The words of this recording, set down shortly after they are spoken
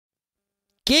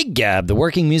Gig Gab, the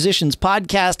Working Musicians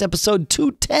Podcast, episode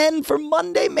 210 for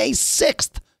Monday, May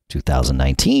 6th,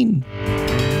 2019.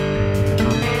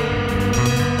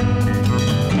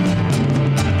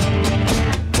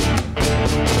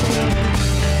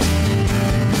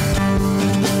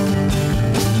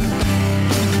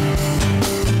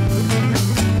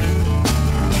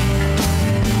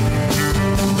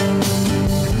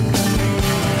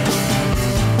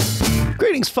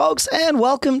 Greetings, folks, and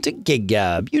welcome to Gig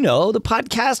Gab. You know, the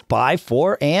podcast by,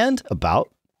 for, and about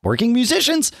working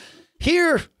musicians.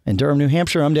 Here in Durham, New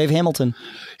Hampshire, I'm Dave Hamilton.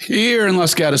 Here in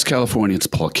Los Gatos, California, it's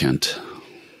Paul Kent.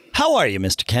 How are you,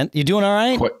 Mr. Kent? You doing all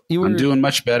right? I'm doing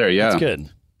much better, yeah. That's good.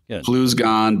 Good. Flu's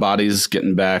gone, body's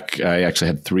getting back. I actually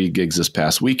had 3 gigs this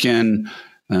past weekend.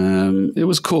 It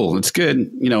was cool. It's good.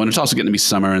 You know, and it's also getting to be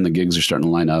summer and the gigs are starting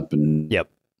to line up and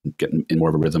getting in more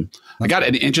of a rhythm. I got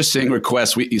an interesting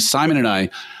request.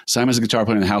 Simon's a guitar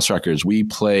player in the House Rockers. We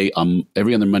play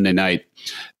every other Monday night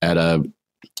at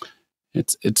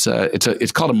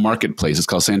it's called a marketplace. It's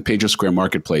called San Pedro Square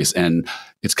Marketplace. And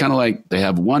it's kind of like they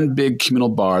have one big communal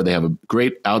bar. They have a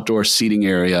great outdoor seating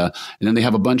area. And then they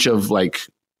have a bunch of like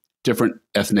different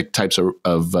ethnic types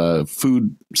of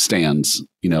food stands,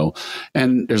 you know,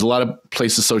 and there's a lot of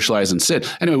places to socialize and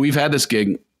sit. Anyway, we've had this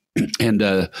gig.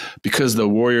 And because the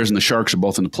Warriors and the Sharks are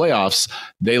both in the playoffs,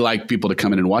 they like people to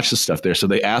come in and watch the stuff there. So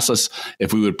they asked us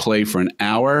if we would play for an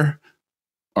hour,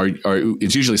 or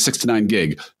it's usually 6 to 9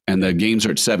 gig, and the games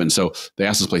are at 7. So they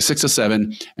asked us to play 6 to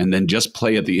 7, and then just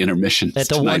play at the intermission. At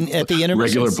the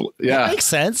intermission, yeah, that makes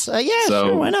sense. Yeah, so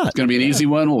sure, why not? It's going to be an easy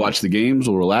one. We'll watch the games.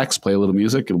 We'll relax, play a little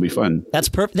music. It'll be fun. That's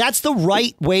perfect. That's the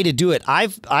right way to do it.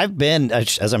 I've been,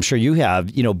 as I'm sure you have,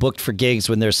 you know, booked for gigs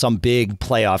when there's some big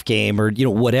playoff game or, you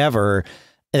know, whatever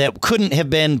that couldn't have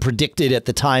been predicted at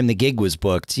the time the gig was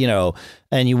booked, you know,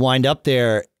 and you wind up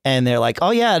there and they're like,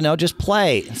 oh, yeah, no, just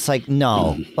play. It's like,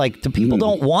 no, like the people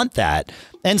don't want that.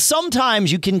 And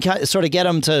sometimes you can sort of get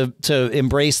them to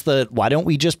embrace why don't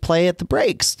we just play at the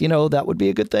breaks? You know, that would be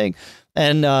a good thing.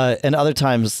 And other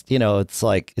times, you know, it's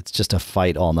like it's just a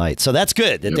fight all night. So that's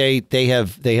good that they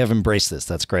have embraced this.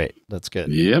 That's great. That's good.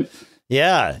 Yep.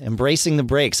 Yeah, embracing the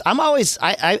breaks.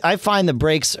 I find the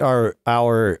breaks are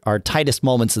our tightest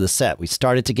moments of the set. We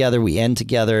start it together, we end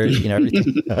together, you know, everything.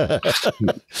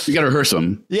 You got to rehearse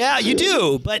them. Yeah, you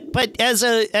do. But as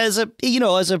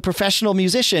a professional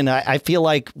musician, I feel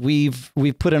like we've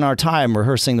put in our time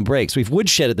rehearsing the breaks. We've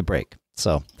woodshedded the break.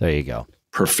 So there you go.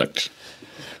 Perfect.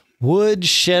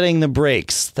 Woodshedding the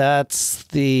breaks. That's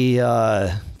the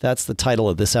title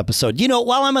of this episode. You know,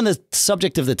 while I'm on the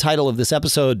subject of the title of this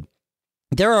episode,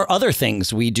 there are other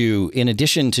things we do in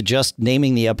addition to just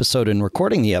naming the episode and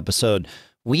recording the episode.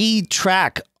 We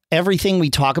track everything we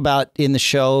talk about in the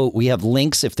show. We have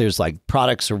links if there's like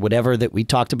products or whatever that we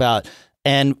talked about.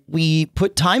 And we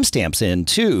put timestamps in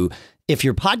too. If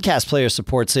your podcast player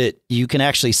supports it, you can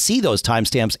actually see those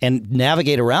timestamps and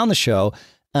navigate around the show.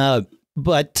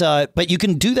 But you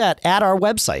can do that at our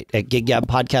website at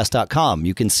giggabpodcast.com.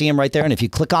 You can see them right there. And if you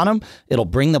click on them, it'll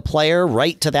bring the player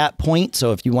right to that point.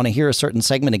 So if you want to hear a certain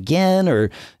segment again, or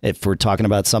if we're talking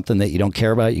about something that you don't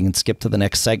care about, you can skip to the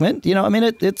next segment. You know, I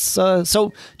mean, it's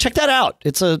so check that out.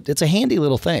 It's a handy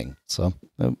little thing. So,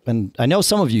 and I know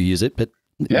some of you use it, but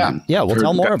yeah, we'll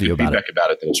tell more of you about it.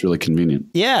 That it's really convenient.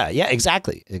 Yeah,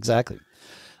 exactly.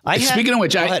 Speaking of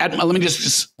which, let me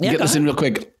just get this in real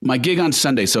quick. My gig on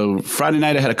Sunday. So Friday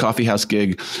night, I had a coffee house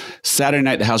gig. Saturday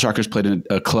night, the House Rockers played in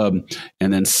a club.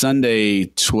 And then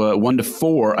Sunday, 1 to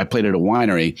 4, I played at a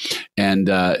winery. And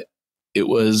it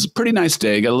was a pretty nice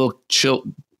day. Got a little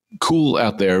cool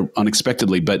out there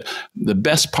unexpectedly. But the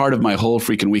best part of my whole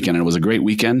freaking weekend, and it was a great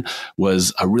weekend,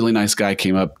 was a really nice guy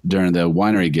came up during the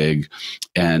winery gig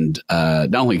and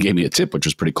not only gave me a tip, which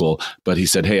was pretty cool, but he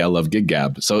said, hey, I love Gig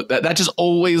Gab. So that just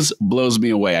always blows me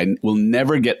away. I will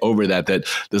never get over that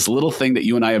this little thing that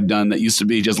you and I have done that used to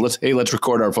be just let's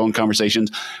record our phone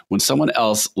conversations. When someone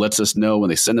else lets us know, when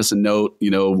they send us a note,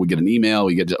 you know, we get an email,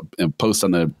 we get a post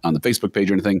on the Facebook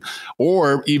page or anything,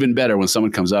 or even better, when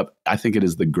someone comes up, I think it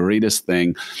is the greatest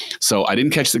thing. So I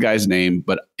didn't catch the guy's name,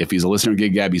 but if he's a listener of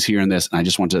Gig Gab, he's hearing this. And I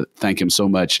just want to thank him so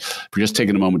much for just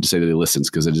taking a moment to say that he listens,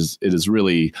 because it is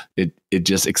really, it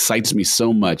just excites me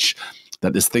so much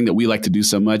that this thing that we like to do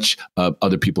so much,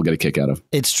 other people get a kick out of.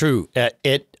 It's true. I've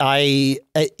been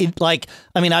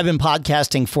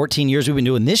podcasting 14 years. We've been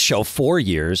doing this show 4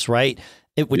 years, right?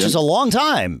 which is a long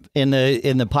time in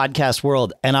the podcast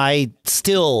world. And I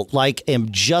still am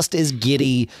just as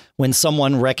giddy when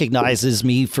someone recognizes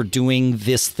me for doing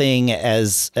this thing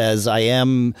as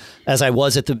I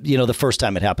was at the first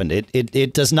time it happened.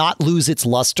 It does not lose its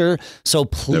luster. So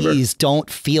please don't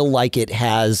feel like it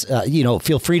has,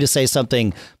 feel free to say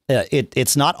something.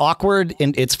 It's not awkward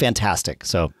and it's fantastic.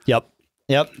 So, Yep.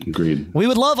 Agreed. We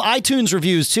would love iTunes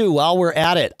reviews too. While we're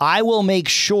at it, I will make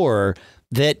sure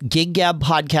that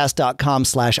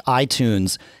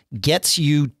giggabpodcast.com/iTunes gets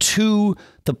you to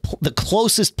the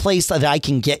closest place that I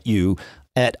can get you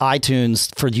at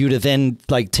iTunes for you to then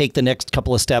take the next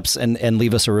couple of steps and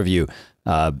leave us a review.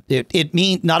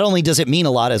 Not only does it mean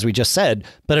a lot, as we just said,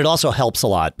 but it also helps a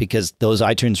lot because those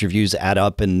iTunes reviews add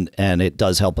up and it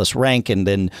does help us rank, and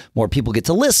then more people get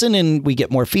to listen and we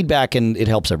get more feedback and it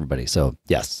helps everybody. So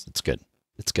yes, it's good.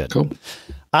 It's good. Cool.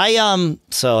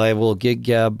 So I will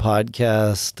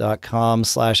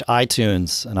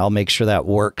giggabpodcast.com/iTunes and I'll make sure that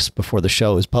works before the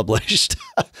show is published.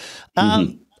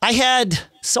 I had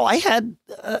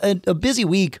a busy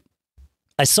week.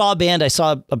 I saw a band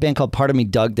called Part of Me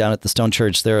Dug down at the Stone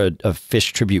Church. They're a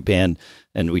Fish tribute band,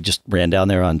 and we just ran down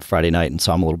there on Friday night and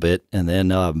saw them a little bit. And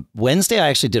then Wednesday, I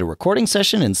actually did a recording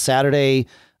session, and Saturday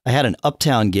I had an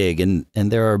Uptown gig, and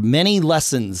there are many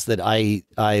lessons that I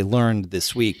learned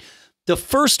this week. The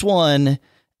first one,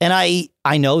 and I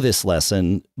know this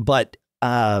lesson, but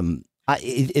the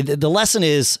lesson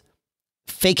is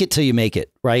fake it till you make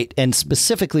it, right? And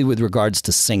specifically with regards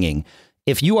to singing,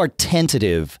 if you are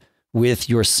tentative with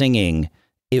your singing,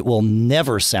 it will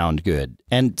never sound good.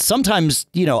 And sometimes,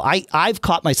 I've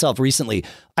caught myself recently.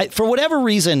 For whatever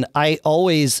reason, I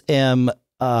always am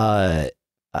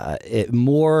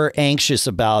more anxious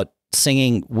about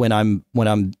singing when I'm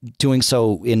doing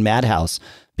so in Madhouse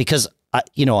because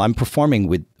I'm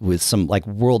performing with some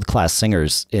world-class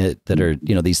singers that are,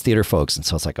 these theater folks. And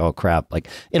so it's oh crap.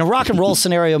 In a rock and roll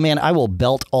scenario, man, I will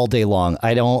belt all day long.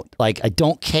 I don't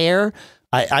care.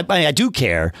 I do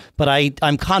care, but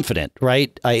I'm confident,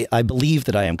 right? I believe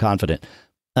that I am confident.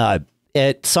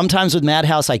 Sometimes with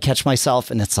Madhouse, I catch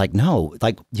myself and it's no,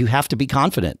 you have to be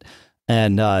confident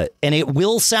and it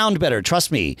will sound better.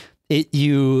 Trust me.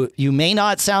 You may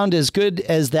not sound as good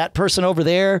as that person over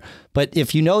there, but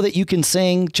if you know that you can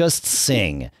sing, just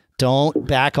sing. Don't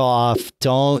back off.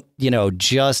 Don't,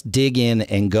 just dig in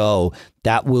and go.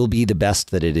 That will be the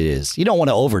best that it is. You don't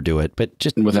want to overdo it, but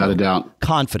just without a doubt,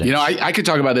 confidence. I could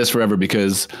talk about this forever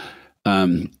because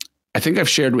I think I've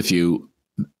shared with you,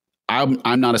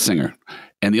 I'm not a singer.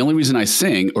 And the only reason I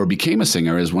sing or became a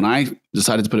singer is when I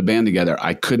decided to put a band together,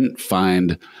 I couldn't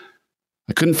find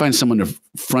someone to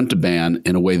front a band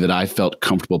in a way that I felt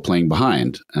comfortable playing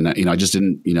behind. And, I just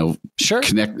didn't,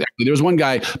 connect. There was one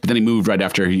guy, but then he moved right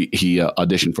after he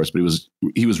auditioned for us, but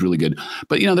he was really good.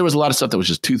 But, there was a lot of stuff that was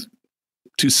just too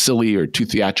silly or too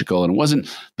theatrical, and it wasn't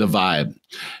the vibe.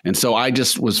 And so I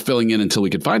just was filling in until we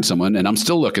could find someone, and I'm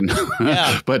still looking,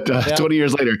 but 20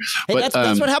 years later. Hey, but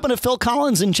that's what happened to Phil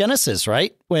Collins in Genesis,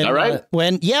 right?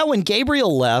 When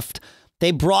Gabriel left,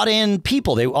 they brought in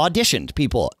people, they auditioned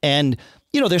people, and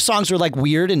their songs were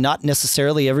weird and not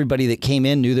necessarily everybody that came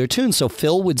in knew their tunes. So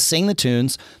Phil would sing the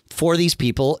tunes for these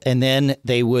people and then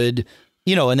they would,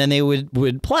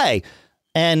 would play.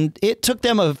 And it took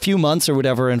them a few months or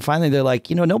whatever. And finally they're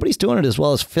nobody's doing it as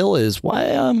well as Phil is.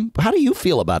 Why? How do you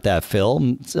feel about that, Phil?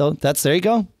 And so there you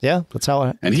go. Yeah, that's how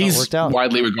it worked out.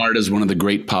 Widely regarded as one of the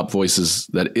great pop voices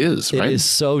that is, right? It is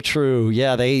so true.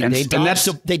 Yeah, they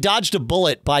dodged a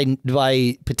bullet by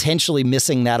potentially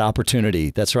missing that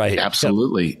opportunity. That's right.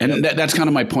 Absolutely. Yep. And that's kind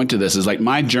of my point to this is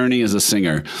my journey as a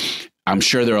singer. I'm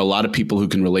sure there are a lot of people who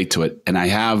can relate to it. And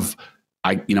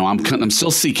I'm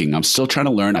still seeking. I'm still trying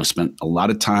to learn. I've spent a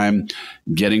lot of time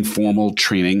getting formal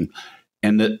training.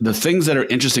 And the things that are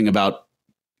interesting about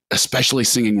especially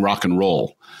singing rock and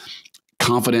roll,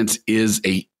 confidence is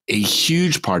a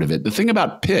huge part of it. The thing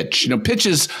about pitch, pitch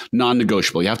is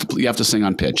non-negotiable. You have to sing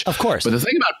on pitch. Of course. But the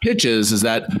thing about pitch is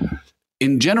that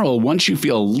in general, once you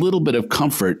feel a little bit of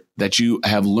comfort that you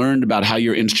have learned about how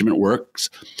your instrument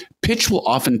works, pitch will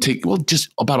often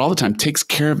just about all the time takes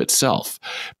care of itself.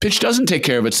 Pitch doesn't take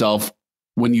care of itself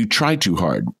when you try too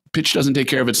hard. Pitch doesn't take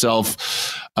care of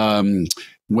itself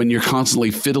when you're constantly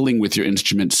fiddling with your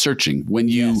instrument, searching. When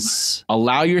you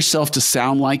allow yourself to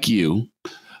sound like you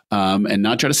and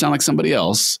not try to sound like somebody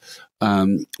else,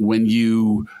 when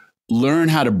you learn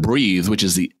how to breathe, which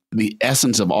is the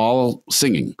essence of all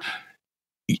singing,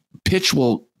 pitch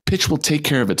will take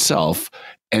care of itself,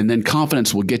 and then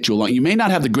confidence will get you along. You may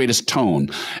not have the greatest tone,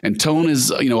 and tone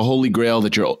is a holy grail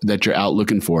that you're out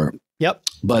looking for. Yep.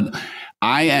 But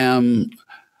I am,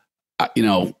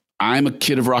 I'm a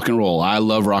kid of rock and roll. I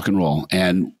love rock and roll.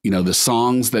 And, you know, the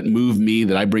songs that move me,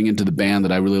 that I bring into the band,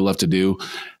 that I really love to do,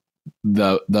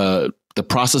 the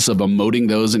process of emoting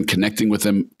those and connecting with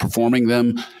them, performing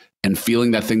them, and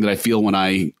feeling that thing that I feel when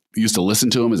I used to listen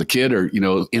to them as a kid, or, you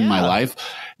know, in my life,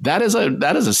 that is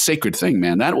a sacred thing,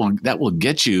 man. That will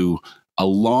get you a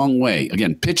long way.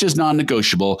 Again, pitch is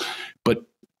non-negotiable, but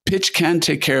pitch can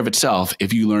take care of itself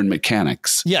if you learn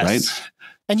mechanics. Yes. Right.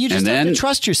 And you just have to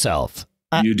trust yourself.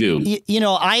 You do. You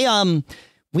know,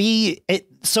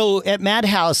 so at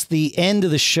Madhouse, the end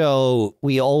of the show,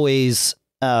 we always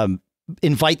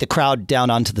invite the crowd down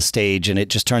onto the stage, and it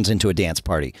just turns into a dance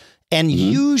party. And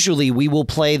usually we will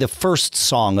play the first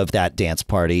song of that dance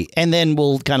party, and then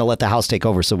we'll kind of let the house take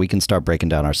over so we can start breaking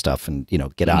down our stuff and, you know,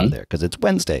 get out of there because it's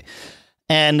Wednesday.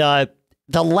 And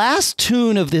the last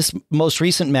tune of this most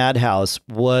recent Madhouse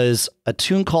was a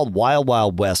tune called Wild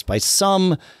Wild West by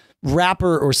some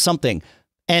rapper or something.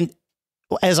 And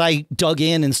as I dug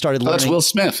in and started learning, that's Will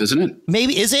Smith, isn't it?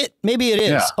 Maybe is it? Maybe it is.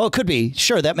 Yeah. Oh, it could be.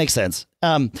 Sure, that makes sense.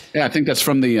 Yeah, I think that's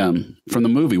from the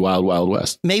movie Wild Wild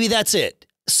West. Maybe that's it.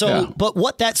 So, but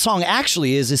what that song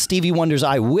actually is Stevie Wonder's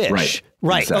 "I Wish."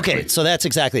 Right. Exactly. Okay. So that's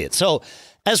exactly it. So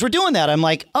as we're doing that, I'm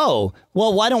like, oh,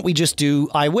 well, why don't we just do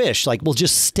 "I Wish"? Like, we'll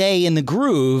just stay in the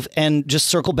groove and just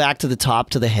circle back to the top,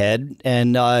 to the head,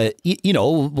 and you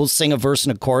know, we'll sing a verse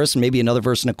and a chorus, and maybe another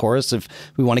verse and a chorus if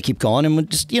we want to keep going, and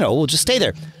we'll just stay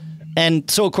there. And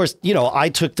so, of course, you know, I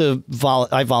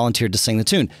volunteered to sing the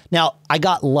tune. Now, I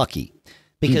got lucky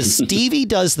because Stevie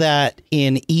does that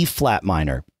in E flat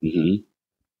minor.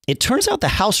 It turns out the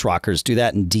House Rockers do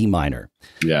that in D minor.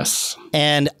 Yes.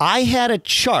 And I had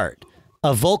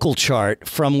a vocal chart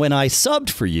from when I subbed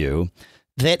for you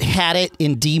that had it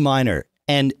in D minor.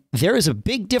 And there is a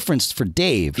big difference for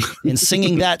Dave in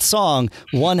singing that song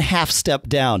one half step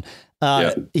down.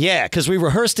 Yeah, because we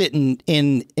rehearsed it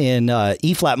in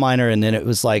E flat minor, and then it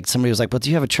was like somebody was like, "Well, do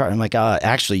you have a chart?" I'm like,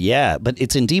 "Actually, yeah, but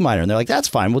it's in D minor." And they're like, "That's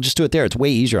fine. We'll just do it there. It's way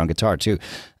easier on guitar too,"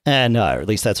 and or at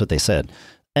least that's what they said.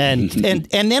 And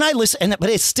then I listen, but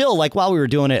it's still like while we were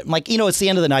doing it, I'm like, you know, it's the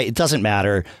end of the night. It doesn't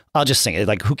matter. I'll just sing it.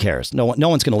 Like, who cares? No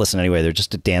one's going to listen anyway. They're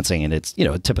just dancing, and it's, you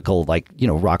know, a typical, like, you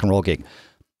know, rock and roll gig.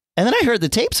 And then I heard the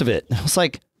tapes of it. I was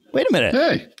like, wait a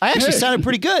minute. I actually sounded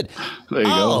pretty good. There you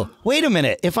go. Wait a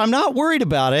minute. If I'm not worried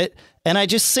about it and I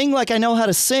just sing like I know how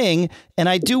to sing and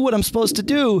I do what I'm supposed to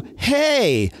do,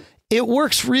 hey, it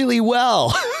works really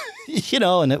well. You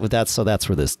know, and that's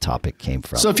where this topic came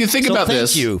from. So if you think about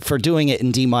this, thank you for doing it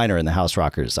in D minor in the House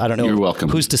Rockers. I don't know. You're welcome.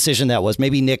 Whose decision that was.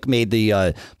 Maybe Nick made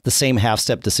the same half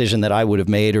step decision that I would have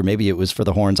made, or maybe it was for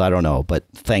the horns. I don't know, but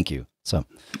thank you. So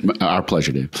our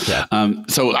pleasure, Dave. Yeah.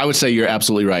 So I would say you're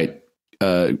absolutely right.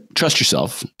 Trust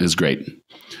yourself is great.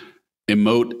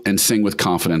 Emote and sing with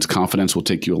confidence. Confidence will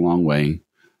take you a long way.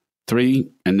 3,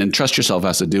 and then trust yourself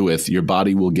has to do with your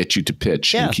body will get you to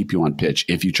pitch and keep you on pitch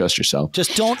if you trust yourself.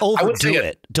 Just don't overdo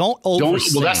it. Don't over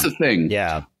sing. Well, that's the thing.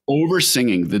 Yeah. Over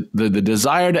singing, the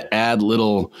desire to add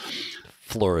little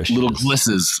flourishes, little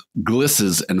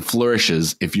glisses and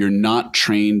flourishes. If you're not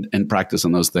trained and practice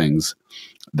on those things,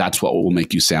 that's what will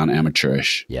make you sound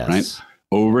amateurish. Yes. Right?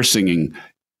 Over singing,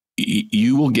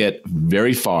 you will get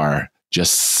very far.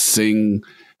 Just sing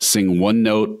one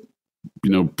note,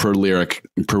 you know, per lyric,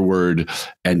 per word,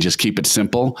 and just keep it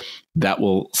simple. That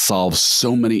will solve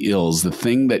so many ills. The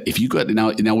thing that if you go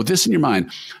now with this in your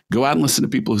mind, go out and listen to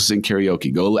people who sing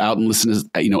karaoke. Go out and listen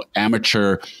to, you know,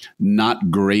 amateur, not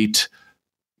great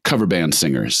cover band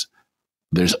singers.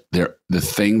 The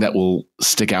thing that will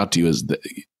stick out to you is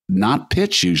not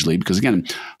pitch usually, because again,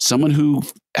 someone who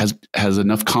has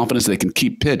enough confidence they can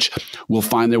keep pitch will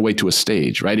find their way to a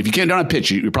stage, right? If you don't have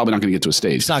pitch, you're probably not going to get to a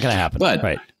stage. It's not going to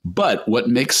happen. But what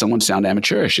makes someone sound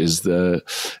amateurish is the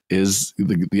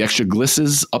extra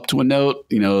glisses up to a note,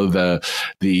 you know, the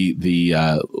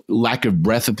lack of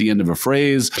breath at the end of a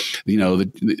phrase, you know,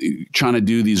 trying to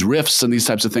do these riffs and these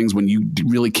types of things when you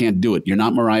really can't do it. You're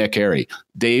not Mariah Carey.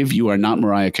 Dave, you are not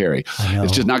Mariah Carey.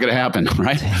 It's just not going to happen,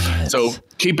 right? So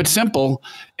keep it simple,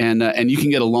 and you can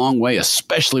get a long way,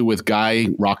 especially with guy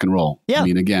rock and roll. Yeah. I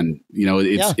mean, again, you know,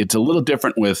 it's a little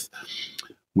different with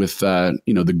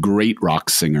you know, the great rock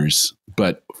singers,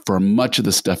 but for much of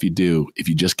the stuff you do, if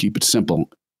you just keep it simple,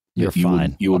 you're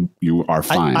fine. You are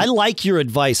fine. I like your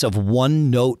advice of one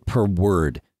note per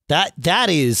word. That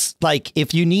is like,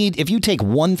 if you take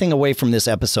one thing away from this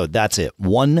episode, that's it.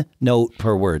 One note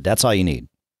per word. That's all you need.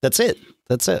 That's it.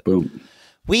 Boom.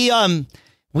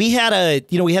 we had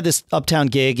this Uptown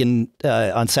gig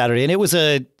on Saturday, and it was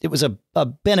a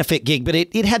benefit gig, but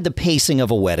it had the pacing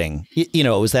of a wedding. It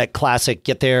was that classic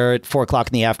get there at 4:00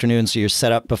 in the afternoon, so you're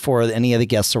set up before any of the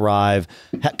guests arrive.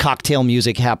 Cocktail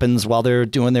music happens while they're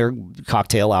doing their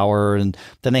cocktail hour, and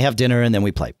then they have dinner, and then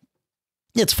we play.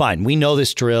 It's fine. We know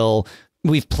this drill.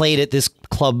 We've played at this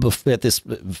club, at this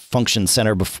function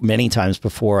center many times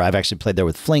before. I've actually played there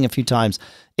with Fling a few times.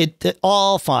 It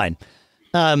all fine.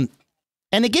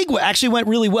 And the gig actually went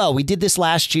really well. We did this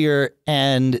last year,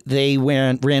 and they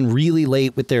ran really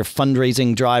late with their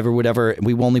fundraising drive or whatever.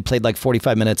 We only played like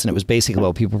 45 minutes, and it was basically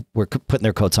while people were putting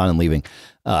their coats on and leaving.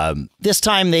 This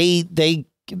time, they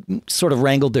sort of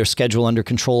wrangled their schedule under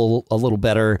control a little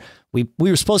better. We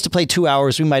were supposed to play 2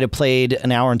 hours. We might have played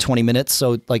an hour and 20 minutes,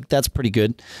 so like that's pretty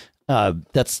good.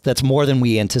 That's more than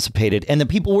we anticipated, and the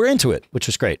people were into it, which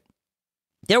was great.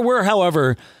 There were,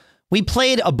 however, we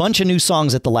played a bunch of new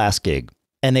songs at the last gig.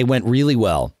 And they went really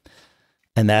well.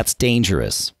 And that's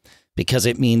dangerous because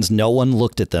it means no one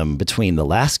looked at them between the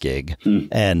last gig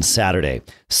and Saturday.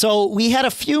 So we had a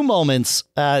few moments.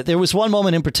 There was one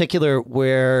moment in particular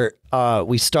where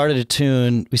we started a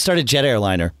tune. We started Jet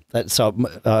Airliner. So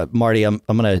Marty, I'm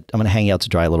gonna hang you out to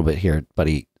dry a little bit here,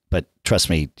 buddy. But trust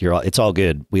me, it's all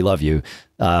good. We love you.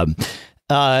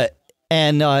 And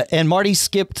Marty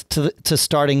skipped to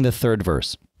starting the third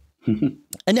verse.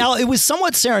 And now it was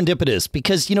somewhat serendipitous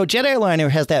because, Jet Airliner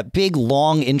has that big,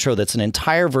 long intro that's an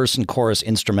entire verse and chorus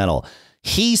instrumental.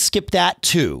 He skipped that,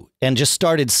 too, and just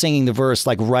started singing the verse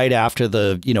like right after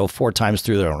the, 4 times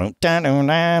through the,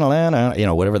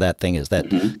 whatever that thing is,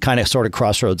 that kind of sort of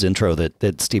crossroads intro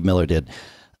that Steve Miller did.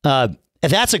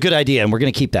 That's a good idea. And we're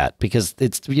going to keep that because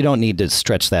you don't need to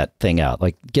stretch that thing out.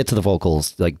 Like, get to the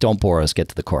vocals, like, don't bore us, get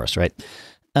to the chorus, right?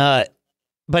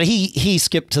 But he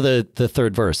skipped to the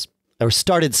third verse or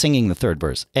started singing the third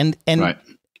verse. And right.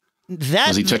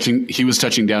 That he was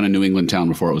touching down a New England town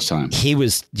before it was time.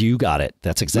 You got it.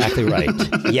 That's exactly right.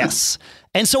 Yes.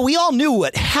 And so we all knew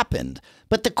what happened.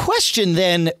 But the question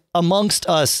then amongst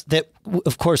us that,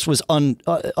 of course, was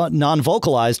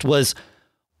non-vocalized was,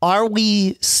 are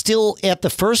we still at the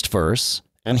first verse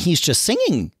and he's just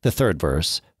singing the third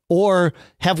verse? Or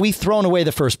have we thrown away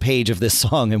the first page of this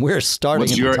song and we're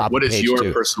starting at the top of page 2? What is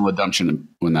your personal assumption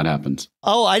when that happens?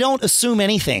 Oh, I don't assume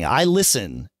anything. I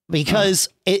listen because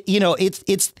the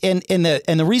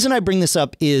reason I bring this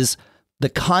up is the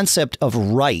concept of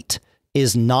right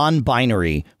is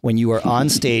non-binary when you are on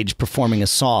stage performing a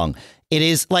song. It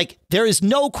is like there is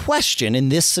no question in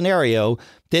this scenario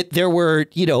that there were,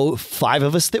 5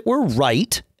 of us that were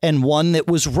right and 1 that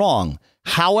was wrong.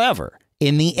 However,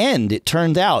 in the end, it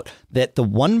turned out that the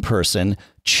one person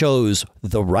chose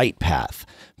the right path,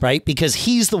 right? Because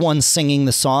he's the one singing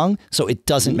the song, so it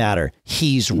doesn't matter.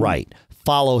 He's right.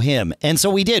 Follow him. And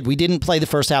so we did. We didn't play the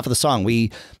first half of the song.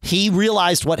 He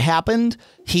realized what happened.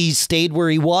 He stayed where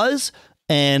he was,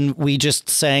 and we just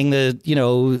sang the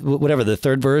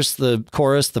third verse, the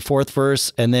chorus, the fourth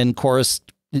verse, and then chorus,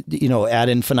 ad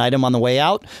infinitum on the way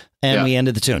out, and we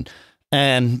ended the tune.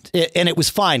 And it was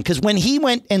fine because when he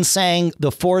went and sang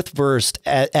the fourth verse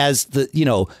as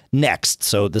the, next,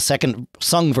 so the second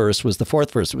sung verse was the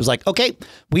fourth verse. It was like, okay,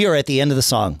 we are at the end of the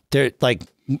song. There, like,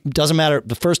 doesn't matter.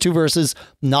 The first 2 verses,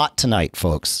 not tonight,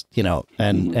 folks,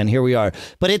 and here we are.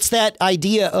 But it's that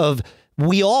idea of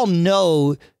we all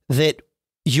know that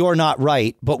you're not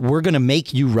right, but we're going to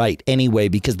make you right anyway,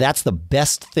 because that's the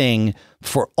best thing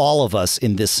for all of us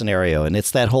in this scenario. And it's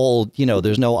that whole,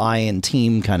 there's no I in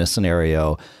team kind of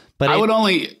scenario. But I would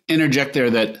only interject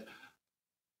there that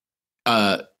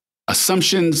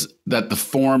assumptions that the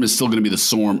form is still going to be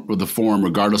the form,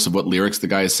 regardless of what lyrics the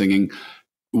guy is singing,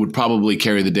 would probably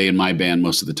carry the day in my band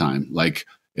most of the time. Like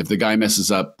if the guy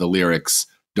messes up the lyrics,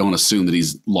 don't assume that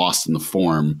he's lost in the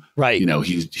form. Right.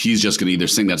 He's just going to either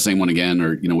sing that same one again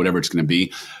or, whatever it's going to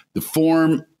be. The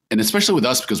form, and especially with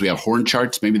us, because we have horn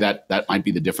charts, maybe that might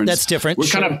be the difference. That's different.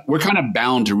 We're kind of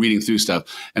bound to reading through stuff.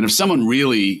 And if someone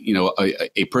really,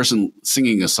 a person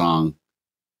singing a song,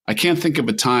 I can't think of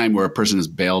a time where a person has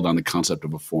bailed on the concept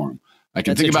of a form. I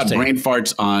can think about brain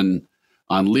farts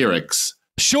on lyrics.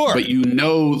 Sure. But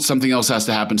something else has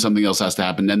to happen,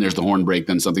 then there's the horn break,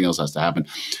 then something else has to happen.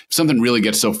 If something really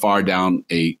gets so far down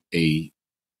a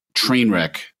train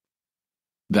wreck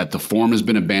that the form has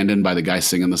been abandoned by the guy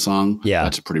singing the song,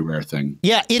 that's a pretty rare thing.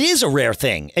 Yeah, it is a rare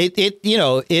thing. But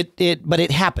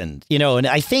it happened, and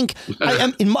I think,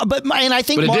 I think but it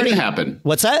Marty, didn't happen.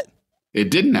 What's that?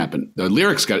 It didn't happen. The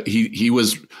lyrics he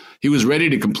was ready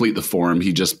to complete the form.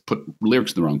 He just put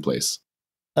lyrics in the wrong place.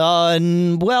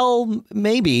 Well,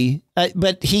 maybe,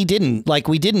 but he didn't. Like,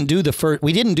 we didn't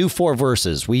do 4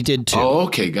 verses. We did 2. Oh,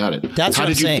 okay, got it. That's how what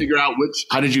did I'm you saying.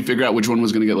 How did you figure out which one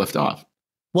was going to get left off?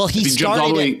 Well, he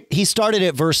started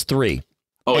at verse 3.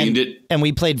 Oh, you did, and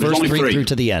we played verse 3 through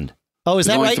to the end. Oh, is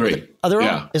that right? 3.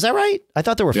 Yeah. Is that right? I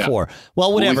thought there were 4.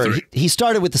 Well, whatever. He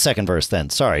started with the second verse then.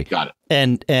 Sorry. Got it.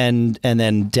 And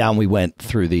then down we went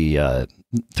through the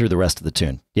rest of the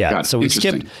tune. Yeah. So we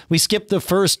skipped the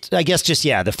first, I guess,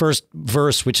 the first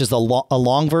verse, which is a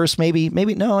long verse, maybe.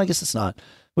 No, I guess it's not.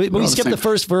 We skipped the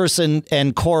first verse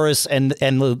and chorus and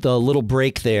the little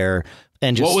break there.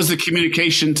 And just, what was the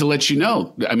communication to let you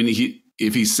know? I mean,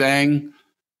 if he sang.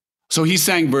 So he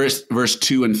sang verse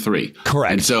 2 and 3.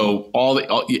 Correct. And so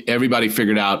everybody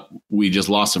figured out we just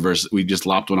lost a verse. We just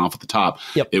lopped one off at the top.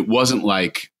 Yep. It wasn't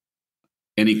like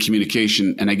any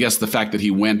communication. And I guess the fact that he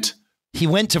went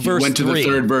to verse 3. The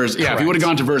third verse. Yeah. Correct. If he would have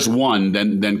gone to verse 1,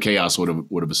 then chaos would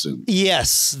have assumed.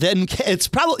 Yes. Then that's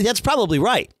probably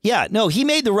right. Yeah. No, he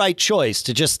made the right choice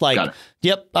to just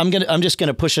yep, I'm just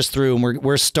gonna push us through, and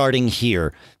we're starting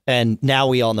here, and now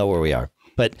we all know where we are.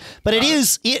 But it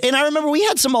is, and I remember we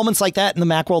had some moments like that in the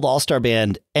Macworld All-Star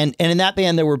Band, and in that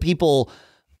band there were people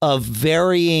of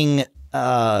varying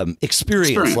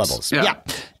experience levels. Yeah.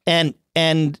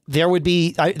 And there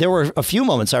were a few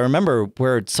moments I remember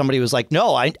where somebody was like,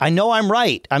 "No, I know I'm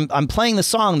right. I'm playing the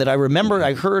song that I remember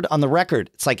I heard on the record."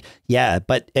 It's like, yeah,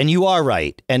 and you are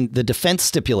right, and the defense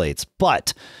stipulates,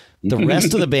 but the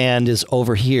rest of the band is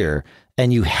over here,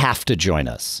 and you have to join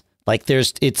us. Like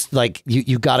it's like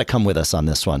you got to come with us on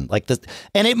this one. Like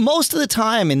most of the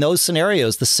time in those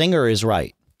scenarios, the singer is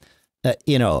right.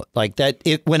 Like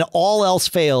that. When all else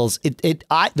fails,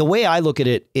 the way I look at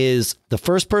it is the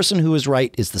first person who is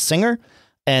right is the singer,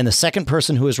 and the second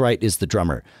person who is right is the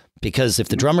drummer. Because if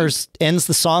the drummer ends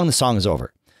the song is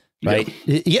over. Right.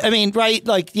 Yeah. I mean, right.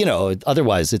 Like,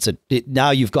 otherwise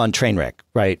now you've gone train wreck.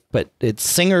 Right. But it's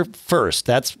singer first.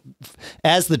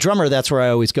 As the drummer, that's where I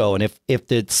always go. And if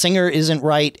the singer isn't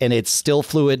right and it's still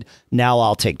fluid, now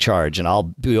I'll take charge and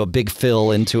I'll do a big fill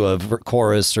into a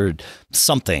chorus or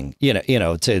something,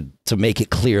 to make it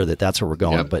clear that that's where we're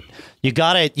going. Yep. But you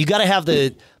gotta have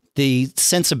the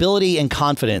sensibility and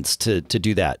confidence to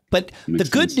do that. But the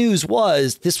good news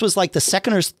was this was like the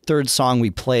second or third song we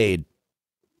played.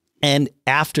 And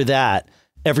after that,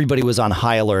 everybody was on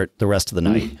high alert the rest of the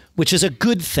night, which is a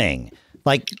good thing.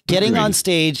 Like getting on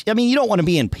stage. I mean, you don't want to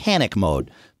be in panic mode,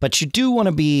 but you do want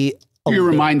to be. You're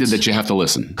reminded that you have to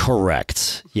listen.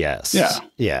 Correct. Yes. Yeah.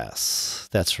 Yes.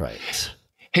 That's right.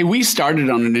 Hey, we started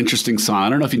on an interesting song. I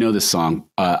don't know if you know this song.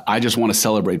 I Just Want to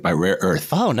Celebrate by Rare Earth.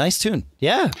 Oh, nice tune.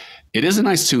 Yeah. It is a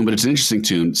nice tune, but it's an interesting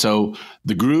tune. So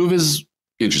the groove is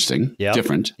interesting,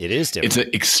 different. It is different. It's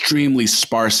an extremely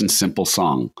sparse and simple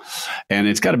song, and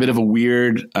it's got a bit of a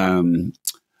weird,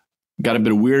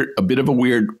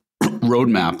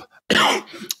 roadmap,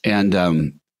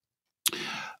 and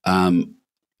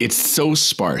it's so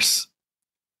sparse.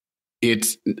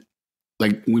 It's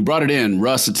like we brought it in.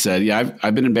 Russ had said, "Yeah,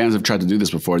 I've been in bands that have tried to do this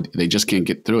before. They just can't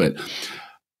get through it."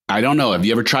 I don't know. Have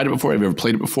you ever tried it before? Have you ever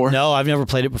played it before? No, I've never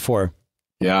played it before.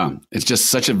 Yeah, it's just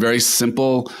such a very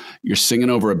simple, you're singing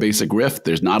over a basic riff.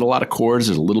 There's not a lot of chords.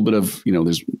 There's a little bit of,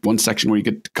 there's one section where you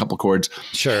get a couple chords.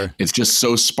 Sure. It's just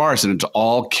so sparse, and it's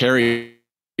all carried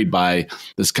by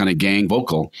this kind of gang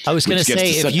vocal. I was going to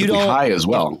say, if you don't, high as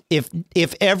well.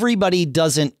 If everybody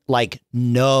doesn't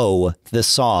know the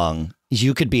song,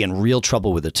 you could be in real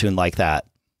trouble with a tune like that.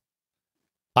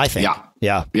 I think.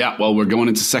 Yeah. Well, we're going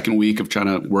into second week of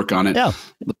trying to work on it. Yeah.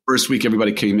 The first week,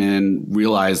 everybody came in,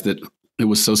 realized that it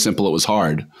was so simple, it was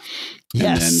hard.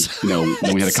 Yes. And then,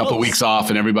 when we had a couple of weeks off,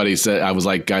 and everybody said, I was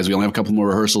like, guys, we only have a couple more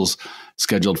rehearsals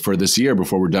scheduled for this year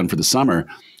before we're done for the summer.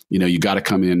 You got to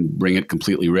come in, bring it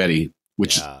completely ready,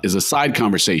 which is a side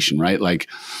conversation, right? Like,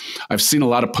 I've seen a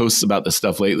lot of posts about this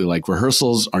stuff lately. Like,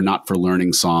 rehearsals are not for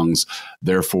learning songs.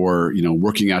 They're for,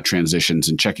 working out transitions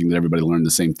and checking that everybody learned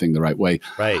the same thing the right way.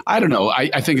 Right. I don't know.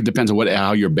 I think it depends on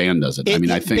how your band does it.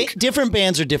 I think different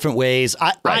bands are different ways.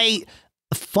 I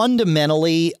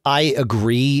fundamentally, I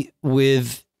agree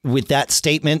with that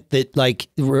statement that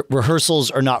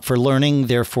rehearsals are not for learning.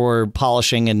 They're for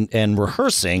polishing and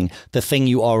rehearsing the thing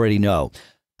you already know.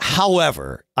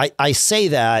 However, I say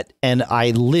that, and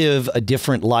I live a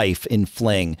different life in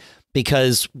Fling,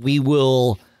 because we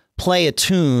will play a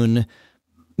tune.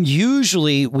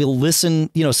 Usually we'll listen,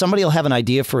 somebody will have an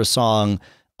idea for a song.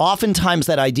 Oftentimes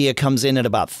that idea comes in at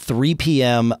about 3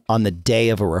 p.m. on the day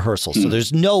of a rehearsal. So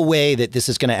there's no way that this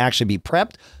is going to actually be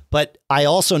prepped. But I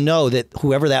also know that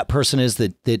whoever that person is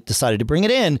that decided to bring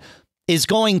it in, is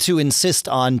going to insist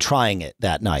on trying it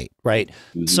that night, right?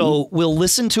 Mm-hmm. So we'll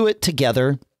listen to it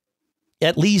together,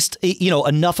 at least,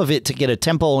 enough of it to get a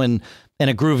tempo and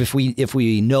a groove. If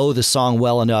we know the song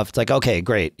well enough, it's like, okay,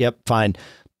 great. Yep. Fine.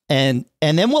 And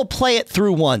then we'll play it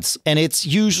through once, and it's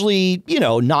usually,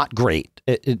 not great,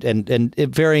 and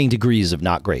varying degrees of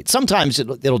not great. Sometimes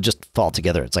it'll just fall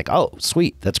together. It's like, oh,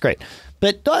 sweet, that's great.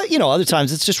 But other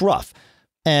times it's just rough.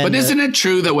 But isn't it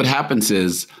true that what happens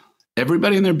is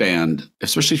everybody in their band,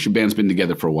 especially if your band's been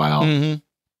together for a while, mm-hmm.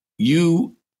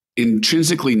 you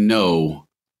intrinsically know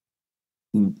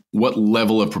what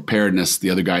level of preparedness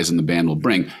the other guys in the band will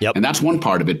bring, yep. And that's one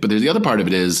part of it. But there's the other part of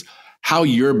it is how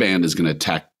your band is going to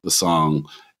attack the song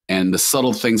and the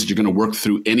subtle things that you're going to work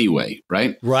through anyway,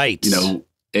 right? Right.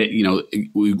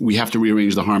 We have to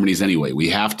rearrange the harmonies anyway. We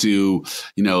have to,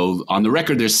 on the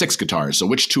record, there's 6 guitars. So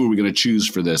which 2 are we going to choose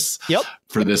for this, yep.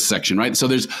 for this section, right? So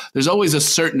there's always a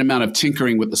certain amount of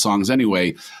tinkering with the songs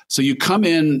anyway. So you come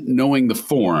in knowing the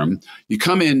form, you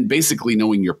come in basically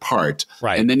knowing your part,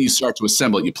 right. And then you start to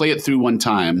assemble it. You play it through one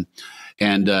time.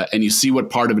 And you see what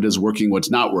part of it is working, what's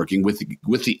not working with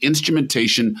the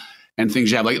instrumentation and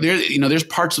things you have. Like there's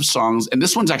parts of songs, and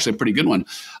this one's actually a pretty good one.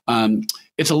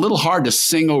 It's a little hard to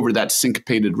sing over that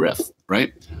syncopated riff,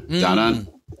 right? Da dun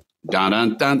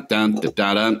dun dun dun dun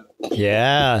dun.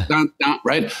 Yeah. Dun, dun,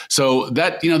 right. So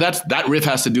that that riff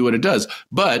has to do what it does.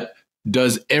 But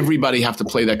does everybody have to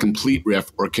play that complete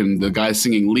riff, or can the guy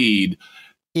singing lead?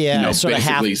 Yeah, sort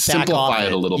basically of simplify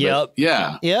it a little bit.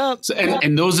 Yeah. Yep. So,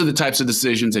 and those are the types of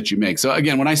decisions that you make. So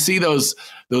again, when I see those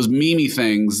memey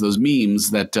things, those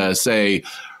memes that say,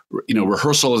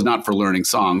 rehearsal is not for learning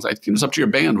songs, it's up to your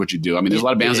band what you do. I mean, there's a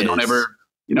lot of bands that don't ever,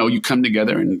 you come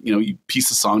together and, you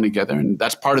piece a song together, and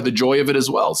that's part of the joy of it as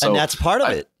well. So and that's part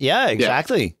of it. Yeah,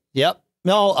 exactly. Yeah. Yep.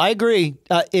 No, I agree.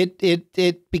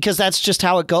 Because that's just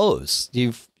how it goes.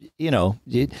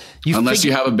 Unless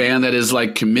you have a band that is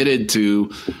like committed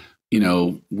to,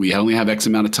 we only have X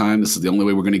amount of time. This is the only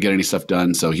way we're going to get any stuff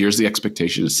done. So here's the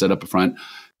expectation: is set up a front.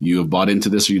 You have bought into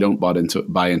this, or you don't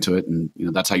buy into it, and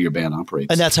that's how your band operates.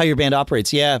 And that's how your band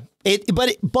operates. Yeah.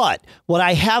 But what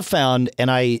I have found, and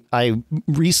I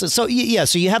recently, so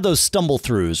you have those stumble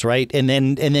throughs, right? And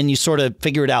then you sort of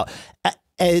figure it out.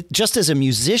 Just as a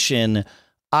musician,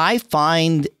 I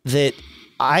find that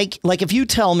if you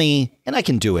tell me, and I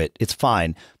can do it, it's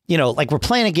fine. Like we're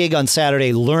playing a gig on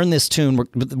Saturday, learn this tune.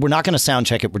 We're not going to sound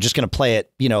check it. We're just going to play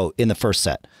it, in the first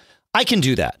set. I can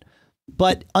do that.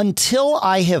 But until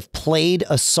I have played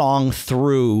a song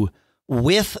through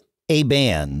with a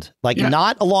band,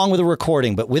 not along with a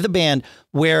recording, but with a band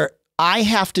where I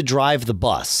have to drive the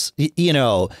bus, it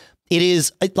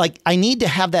is like I need to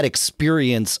have that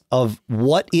experience of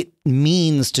what it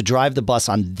means to drive the bus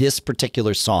on this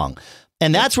particular song.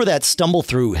 And that's where that stumble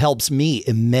through helps me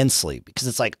immensely, because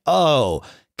it's like, oh,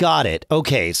 got it.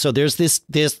 Okay, so there's this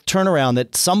turnaround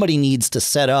that somebody needs to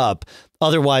set up.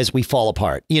 Otherwise, we fall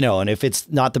apart, and if it's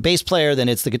not the bass player, then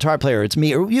it's the guitar player, it's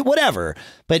me, or whatever.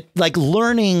 But like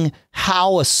learning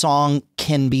how a song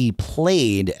can be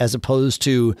played as opposed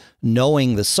to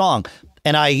knowing the song.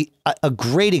 And a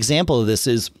great example of this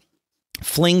is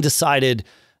Fling decided,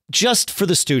 just for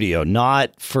the studio,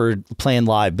 not for playing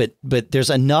live, but there's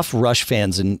enough Rush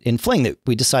fans in Fling that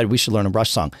we decided we should learn a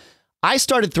Rush song. I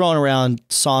started throwing around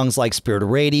songs like Spirit of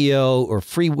Radio or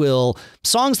Free Will,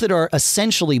 songs that are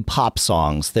essentially pop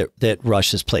songs that Rush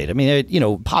has played. I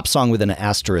mean, pop song with an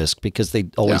asterisk because they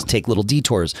always take little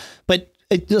detours. But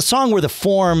a song where the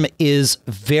form is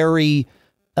very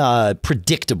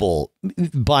predictable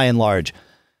by and large.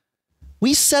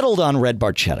 We settled on Red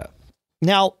Barchetta.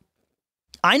 Now,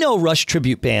 I know Rush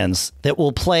tribute bands that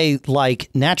will play like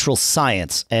Natural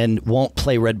Science and won't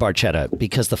play Red Barchetta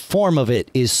because the form of it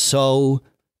is so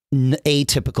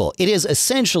atypical. It is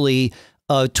essentially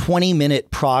a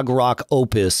 20-minute prog rock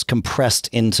opus compressed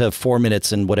into 4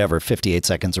 minutes and 58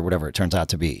 seconds or whatever it turns out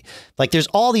to be. Like there's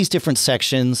all these different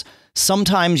sections.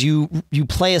 Sometimes you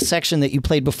play a section that you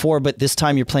played before, but this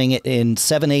time you're playing it in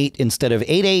 7/8 instead of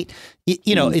 8/8.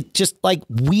 It's just like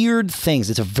weird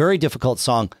things. It's a very difficult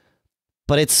song.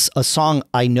 But it's a song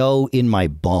I know in my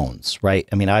bones, right?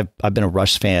 I mean, I've been a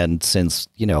Rush fan since,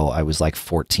 I was like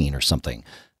 14 or something.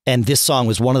 And this song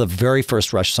was one of the very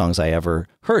first Rush songs I ever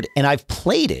heard. And I've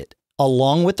played it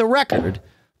along with the record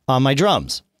on my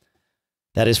drums.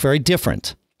 That is very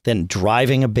different than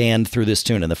driving a band through this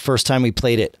tune. And the first time we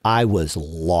played it, I was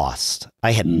lost.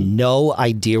 I had no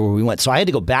idea where we went. So I had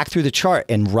to go back through the chart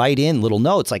and write in little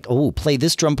notes like, oh, play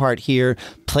this drum part here,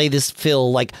 play this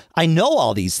fill. Like I know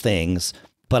all these things,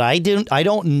 but I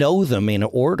don't know them in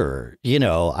order. You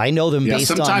know, I know them based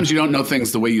on. Sometimes you don't know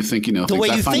things the way you think you know things. The way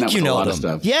you think you know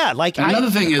them. Yeah, like and another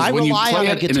thing is when you play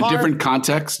it in a different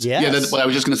context. Yes. Yeah, I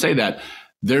was just going to say that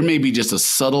there may be just a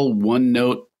subtle 1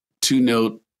 note, 2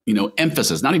 note,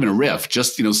 emphasis, not even a riff,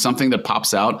 just, something that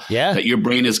pops out that your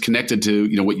brain is connected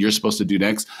to, what you're supposed to do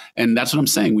next. And that's what I'm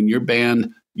saying. When your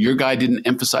guy didn't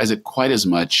emphasize it quite as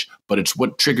much, but it's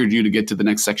what triggered you to get to the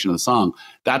next section of the song.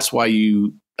 That's why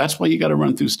you got to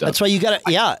run through stuff. That's why you got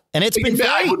to, yeah. And it's been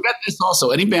I would bet this also,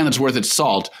 any band that's worth its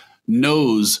salt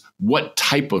knows what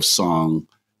type of song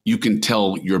you can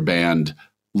tell your band,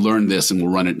 learn this and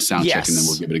we'll run it and sound check and then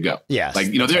we'll give it a go. Yes.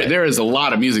 Like, there is a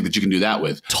lot of music that you can do that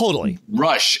with. Totally.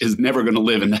 Rush is never going to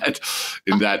live in that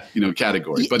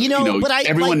category. But,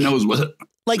 everyone knows what.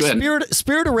 Like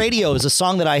Spirit of Radio is a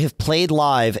song that I have played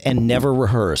live and never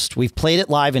rehearsed. We've played it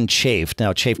live in Chafed.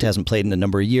 Now, Chafed hasn't played in a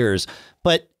number of years,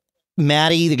 but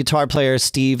Maddie, the guitar player,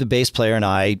 Steve, the bass player, and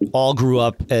I all grew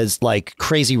up as like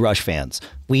crazy Rush fans.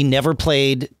 We never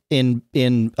played in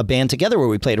a band together where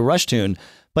we played a Rush tune.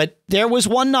 But there was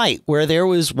one night where there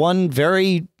was one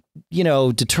very,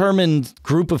 determined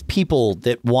group of people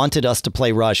that wanted us to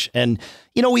play Rush. And,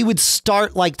 we would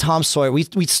start like Tom Sawyer. We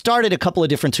started a couple of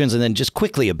different tunes and then just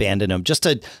quickly abandon them just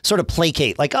to sort of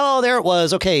placate like, oh, there it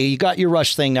was. Okay, you got your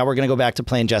Rush thing. Now we're going to go back to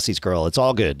playing Jesse's Girl. It's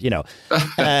all good,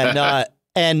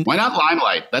 And why not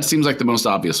Limelight? That seems like the most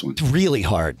obvious one. Really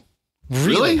hard.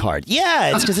 Really hard.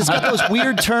 Yeah, it's because it's got those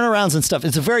weird turnarounds and stuff.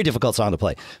 It's a very difficult song to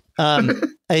play.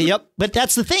 Yep. But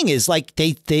that's the thing is like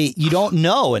you don't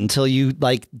know until you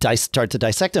like start to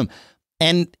dissect them.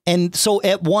 And so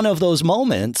at one of those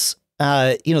moments,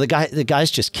 the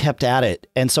guys just kept at it.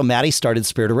 And so Maddie started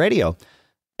Spirit of Radio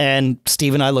and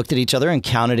Steve and I looked at each other and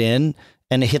counted in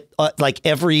and hit like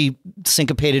every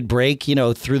syncopated break,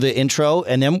 through the intro.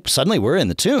 And then suddenly we're in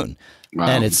the tune. Wow.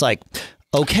 And it's like,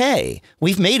 okay,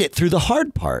 we've made it through the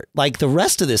hard part. Like the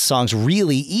rest of this song's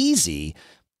really easy.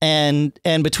 And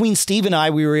between Steve and I,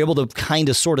 we were able to kind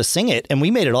of sort of sing it and we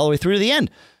made it all the way through to the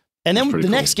end. And then the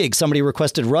next gig, somebody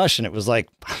requested Rush and it was like,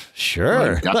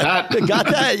 sure. Got that. Got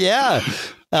that. Yeah.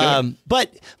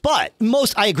 But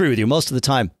I agree with you most of the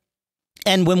time.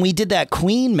 And when we did that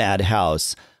Queen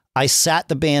Madhouse, I sat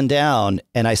the band down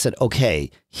and I said, okay,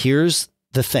 here's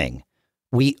the thing.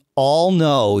 We all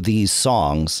know these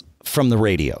songs from the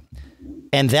radio.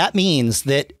 And that means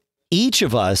that each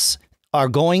of us are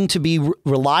going to be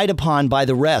relied upon by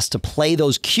the rest to play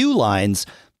those cue lines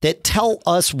that tell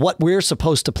us what we're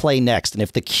supposed to play next. And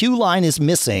if the cue line is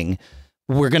missing,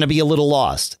 we're going to be a little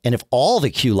lost. And if all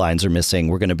the cue lines are missing,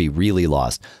 we're going to be really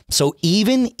lost. So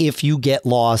even if you get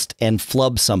lost and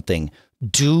flub something,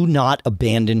 do not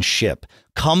abandon ship.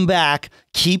 Come back,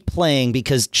 keep playing,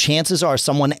 because chances are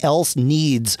someone else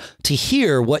needs to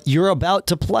hear what you're about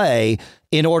to play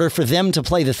in order for them to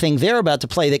play the thing they're about to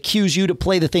play that cues you to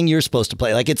play the thing you're supposed to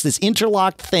play. Like it's this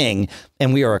interlocked thing,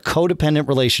 and we are a codependent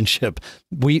relationship.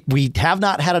 We have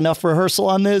not had enough rehearsal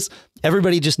on this.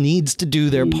 Everybody just needs to do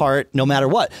their part no matter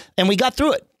what. And we got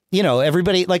through it.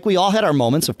 Everybody, like we all had our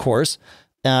moments, of course.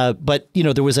 But,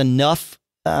 there was enough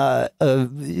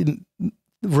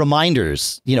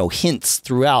reminders, hints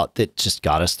throughout that just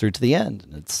got us through to the end.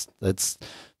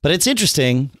 But it's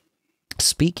interesting.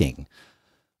 Speaking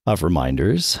of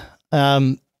reminders,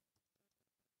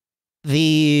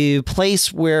 the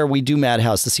place where we do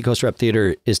Madhouse, the Seacoast Rep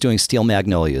Theater, is doing Steel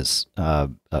Magnolias. I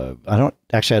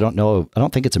don't know. I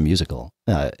don't think it's a musical.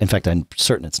 In fact, I'm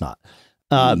certain it's not.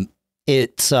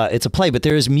 It's a play, but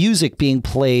there is music being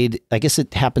played. I guess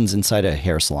it happens inside a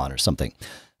hair salon or something.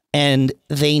 And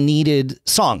they needed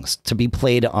songs to be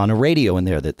played on a radio in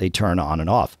there that they turn on and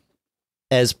off.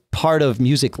 As part of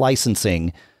music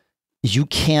licensing, you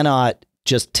cannot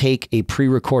just take a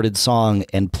pre-recorded song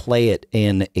and play it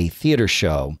in a theater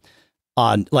show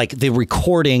on like the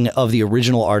recording of the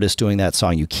original artist doing that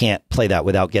song. You can't play that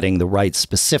without getting the rights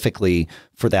specifically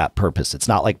for that purpose. It's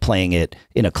not like playing it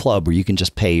in a club where you can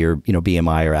just pay your,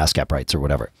 BMI or ASCAP rights or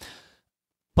whatever.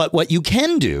 But what you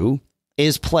can do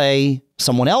is play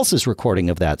someone else's recording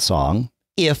of that song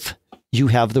if you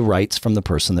have the rights from the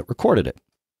person that recorded it.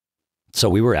 So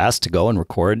we were asked to go and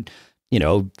record,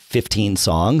 15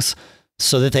 songs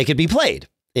so that they could be played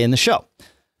in the show.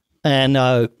 And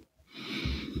the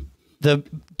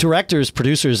directors,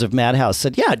 producers of Madhouse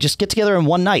said, yeah, just get together in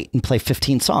one night and play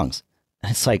 15 songs.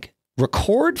 And it's like,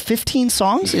 record 15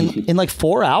 songs in like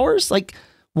 4 hours? Like,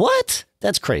 what?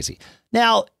 That's crazy.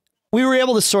 Now, we were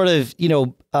able to sort of,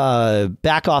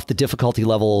 back off the difficulty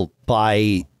level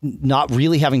by not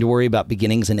really having to worry about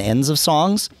beginnings and ends of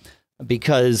songs.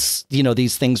 because,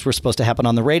 these things were supposed to happen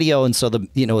on the radio. And so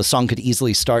a song could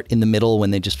easily start in the middle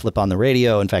when they just flip on the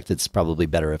radio. In fact, it's probably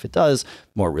better if it does,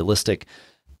 more realistic.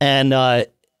 And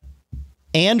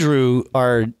Andrew,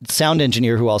 our sound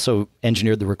engineer, who also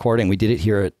engineered the recording, we did it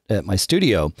here at my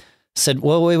studio, said,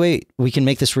 well, wait, we can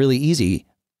make this really easy.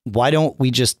 Why don't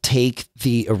we just take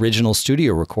the original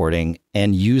studio recording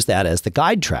and use that as the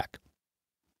guide track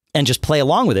and just play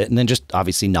along with it, and then just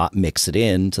obviously not mix it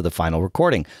into the final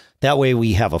recording. That way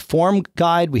we have a form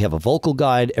guide, we have a vocal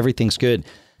guide, everything's good.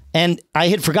 And I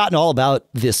had forgotten all about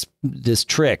this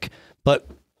trick, but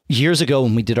years ago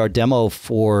when we did our demo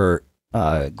for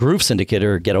Groove Syndicate,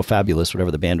 or Ghetto Fabulous,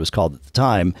 whatever the band was called at the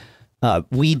time,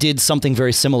 we did something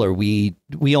very similar. We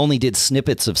only did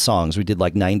snippets of songs. We did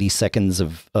like 90 seconds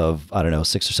of I don't know,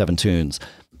 6 or 7 tunes.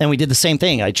 And we did the same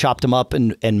thing. I chopped them up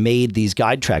and made these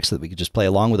guide tracks so that we could just play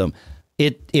along with them.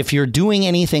 If you're doing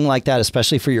anything like that,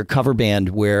 especially for your cover band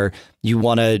where you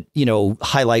want to,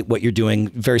 highlight what you're doing,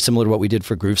 very similar to what we did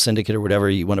for Groove Syndicate or whatever,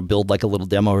 you want to build like a little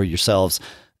demo yourselves,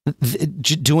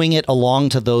 doing it along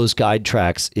to those guide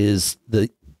tracks is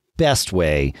the best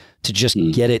way to just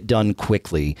get it done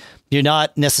quickly. You're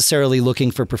not necessarily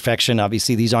looking for perfection.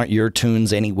 Obviously, these aren't your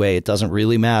tunes anyway. It doesn't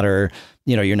really matter.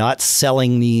 You're not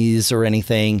selling these or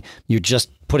anything. You're just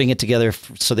putting it together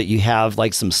so that you have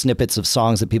like some snippets of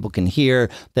songs that people can hear.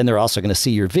 Then they're also going to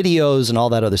see your videos and all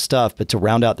that other stuff, but to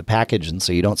round out the package and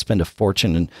so you don't spend a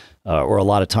fortune or a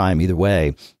lot of time either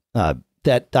way.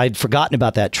 That I'd forgotten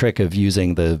about that trick of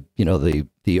using the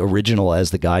original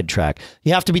as the guide track.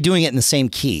 You have to be doing it in the same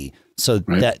key. So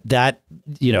right. that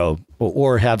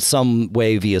or have some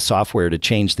way via software to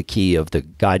change the key of the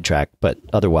guide track. But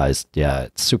otherwise, yeah,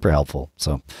 it's super helpful.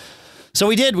 So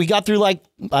we got through like,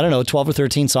 I don't know, 12 or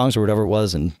 13 songs or whatever it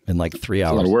was in like 3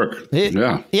 hours. That's a lot of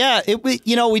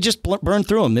work. We just burned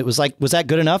through them. It was like, was that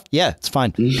good enough? Yeah, it's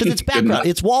fine. Because it's background,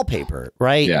 it's wallpaper,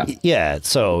 right? Yeah. Yeah.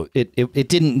 So it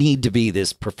didn't need to be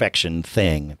this perfection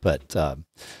thing. But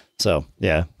so,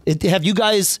 yeah. Do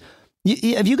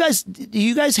you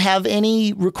guys have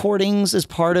any recordings as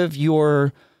part of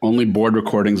your... Only board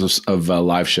recordings of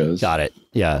live shows. Got it.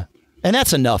 Yeah. And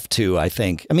that's enough too, I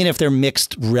think. I mean, if they're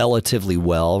mixed relatively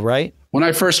well, right? When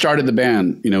I first started the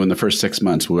band, in the first 6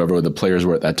 months, whoever the players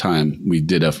were at that time, we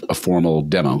did a formal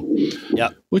demo,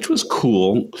 which was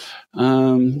cool.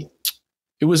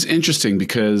 It was interesting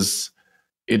because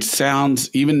it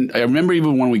sounds I remember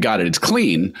even when we got it, it's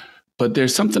clean, but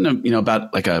there's something,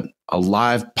 about like a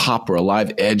live pop or a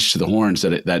live edge to the horns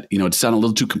that it sounded a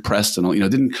little too compressed and,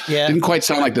 didn't quite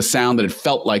sound like the sound that it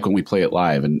felt like when we play it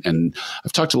live. And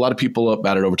I've talked to a lot of people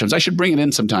about it over time. I should bring it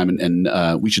in sometime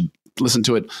and we should listen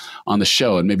to it on the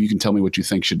show. And maybe you can tell me what you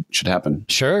think should happen.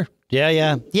 Sure.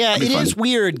 Yeah. It is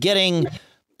weird getting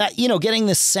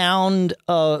the sound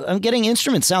I'm getting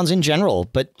instrument sounds in general,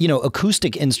 but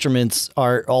acoustic instruments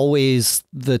are always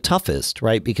the toughest,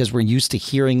 right? Because we're used to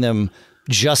hearing them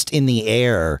just in the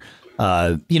air.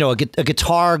 A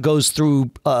guitar goes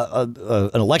through an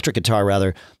electric guitar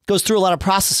rather goes through a lot of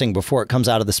processing before it comes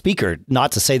out of the speaker.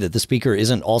 Not to say that the speaker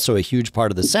isn't also a huge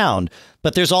part of the sound,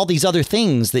 but there's all these other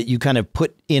things that you kind of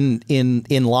put in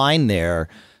line there.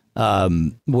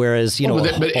 Whereas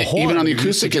but even on the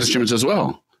acoustic instruments as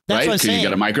well. That's right? Because you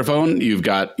got a microphone, you've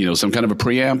got, some kind of a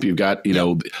preamp, you've got,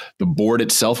 the board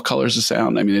itself colors the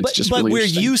sound. I mean, it's but really we're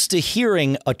used to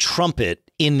hearing a trumpet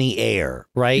in the air,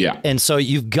 right? Yeah. And so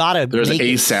you've got to There's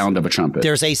a sound of a trumpet.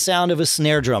 There's a sound of a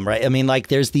snare drum, right? I mean, like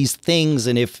there's these things.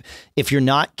 And if you're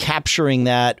not capturing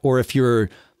that, or if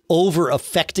you're over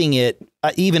affecting it,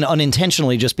 even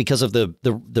unintentionally, just because of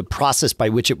the process by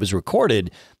which it was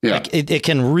recorded, like it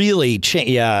can really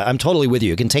change. Yeah, I'm totally with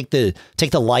you. It can take the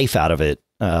life out of it.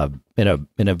 In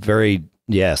a very,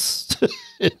 yes.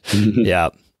 Yeah.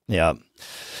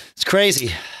 It's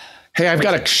crazy. Hey, I've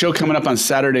got a show coming up on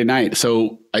Saturday night.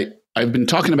 So I've been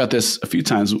talking about this a few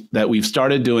times, that we've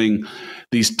started doing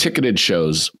these ticketed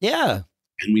shows. Yeah.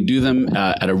 And we do them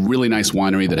at a really nice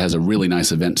winery that has a really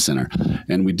nice event center.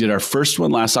 And we did our first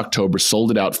one last October,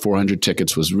 sold it out, 400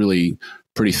 tickets, was really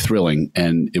pretty thrilling.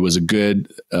 And it was a good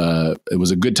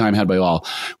time had by all.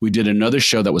 We did another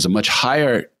show that was a much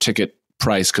higher ticket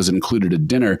price because it included a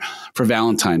dinner for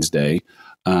Valentine's Day.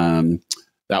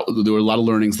 There were a lot of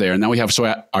learnings there. And now we have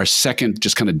our second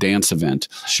just kind of dance event.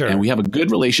 Sure. And we have a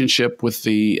good relationship with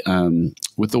the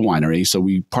winery. So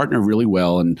we partner really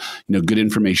well, and good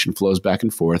information flows back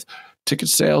and forth. Ticket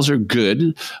sales are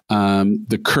good.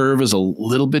 The curve is a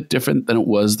little bit different than it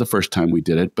was the first time we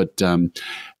did it, but the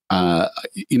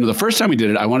first time we did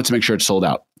it, I wanted to make sure it sold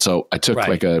out. So I took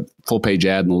like a full page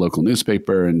ad in the local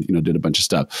newspaper and, did a bunch of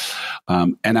stuff.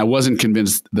 And I wasn't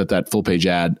convinced that full page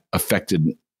ad affected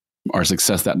our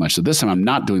success that much. So this time I'm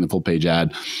not doing the full page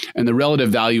ad, and the relative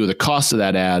value of the cost of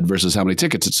that ad versus how many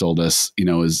tickets it sold us,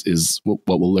 is what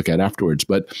we'll look at afterwards.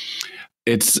 But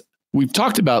we've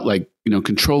talked about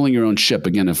controlling your own ship.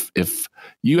 Again, if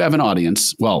you have an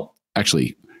audience, well,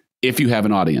 actually, if you have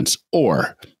an audience,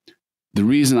 or the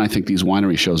reason I think these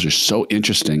winery shows are so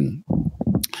interesting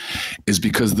is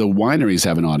because the wineries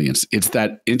have an audience. It's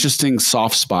that interesting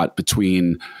soft spot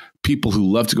between people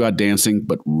who love to go out dancing,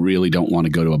 but really don't want to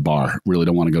go to a bar, really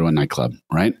don't want to go to a nightclub,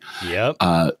 right? Yep.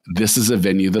 This is a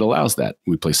venue that allows that.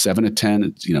 We play 7 to 10.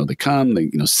 It's, they come,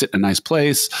 they sit in a nice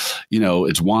place.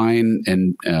 It's wine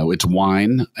and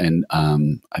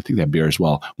I think they have beer as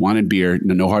well. Wine and beer,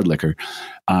 no hard liquor.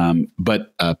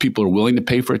 But people are willing to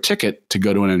pay for a ticket to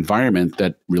go to an environment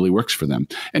that really works for them.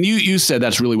 And you said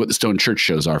that's really what the Stone Church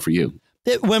shows are for you.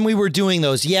 When we were doing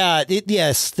those,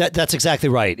 yes, that's exactly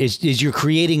right. Is you're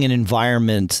creating an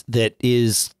environment that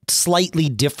is slightly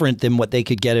different than what they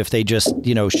could get if they just,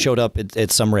 showed up at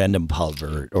some random pub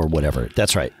or whatever.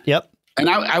 That's right. Yep.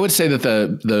 And I would say that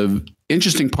the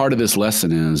interesting part of this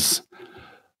lesson is,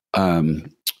 at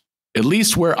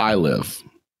least where I live,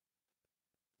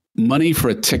 money for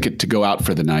a ticket to go out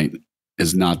for the night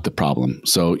is not the problem.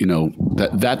 So,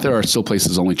 that there are still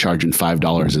places only charging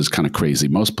 $5 is kind of crazy.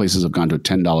 Most places have gone to a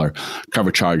 $10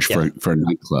 cover charge for a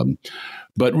nightclub.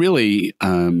 But really,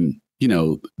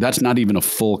 that's not even a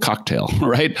full cocktail,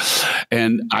 right?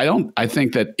 And I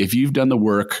think that if you've done the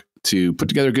work to put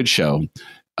together a good show,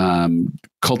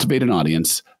 cultivate an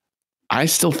audience, I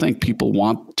still think people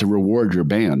want to reward your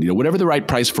band. Whatever the right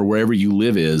price for wherever you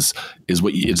live is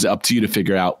what it's up to you to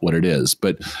figure out what it is.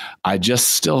 But I just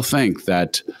still think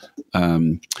that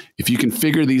if you can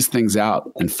figure these things out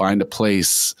and find a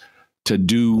place to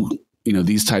do,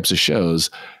 these types of shows,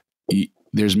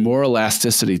 there's more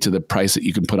elasticity to the price that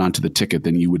you can put onto the ticket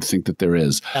than you would think that there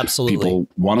is. Absolutely. People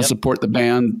want to support the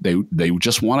band. They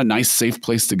just want a nice, safe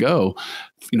place to go.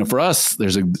 For us,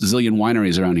 there's a zillion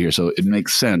wineries around here, so it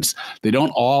makes sense. They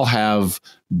don't all have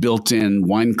built-in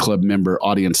wine club member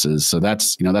audiences, so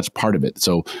that's part of it.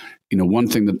 So, one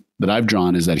thing that I've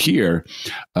drawn is that here,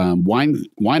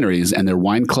 wineries and their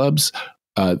wine clubs,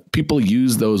 people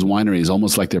use those wineries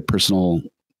almost like their personal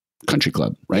country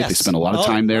club, right? Yes. They spend a lot of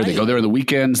time there. Right. They go there on the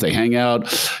weekends. They hang out.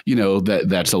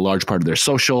 That's a large part of their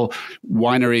social.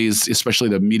 Wineries, especially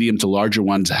the medium to larger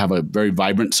ones, have a very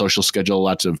vibrant social schedule.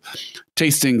 Lots of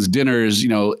tastings, dinners. The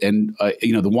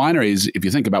wineries. If you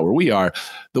think about where we are,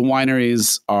 the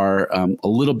wineries are a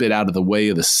little bit out of the way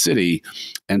of the city,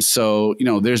 and so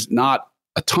there's not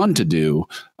a ton to do.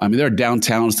 I mean, there are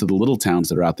downtowns to the little towns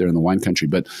that are out there in the wine country,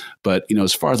 but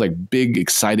as far as like big,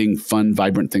 exciting, fun,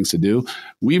 vibrant things to do,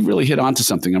 we've really hit onto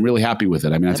something. I'm really happy with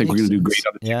it. I mean, I think we're going to do great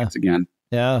on the tickets again.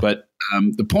 Yeah. But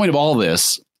the point of all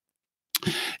this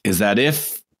is that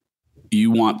if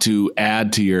you want to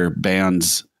add to your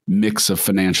band's mix of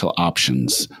financial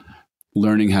options,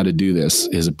 learning how to do this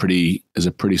is a pretty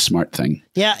smart thing.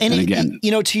 Yeah. And again,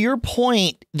 to your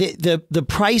point, the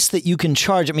price that you can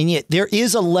charge, I mean, there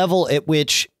is a level at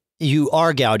which you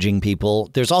are gouging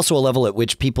people. There's also a level at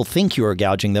which people think you are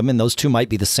gouging them. And those two might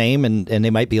be the same and they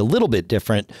might be a little bit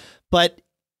different, but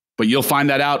you'll find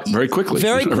that out very quickly.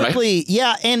 Very quickly. Right?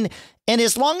 Yeah. And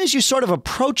as long as you sort of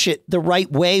approach it the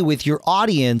right way with your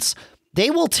audience, they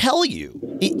will tell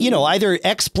you, either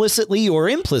explicitly or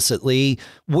implicitly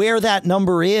where that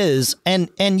number is. And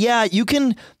yeah, you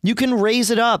can raise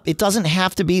it up. It doesn't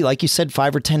have to be, like you said,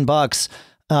 $5 or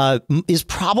 $10 is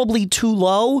probably too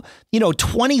low.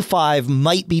 25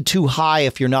 might be too high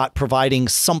if you're not providing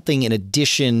something in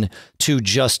addition to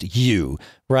just you.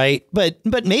 Right. But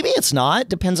maybe it's not.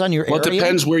 Depends on your area. Well, it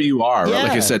depends where you are. Yeah. Right?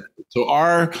 Like I said, so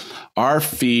our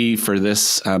fee for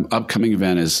this upcoming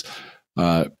event is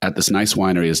at this nice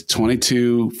winery is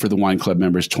 $22 for the wine club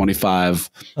members,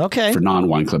 $25 for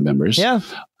non-wine club members. Yeah.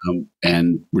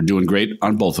 And we're doing great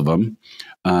on both of them.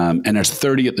 And there's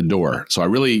 30 at the door. So I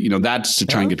really, that's to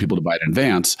try and get people to buy it in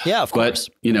advance. Yeah, of course.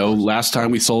 But, last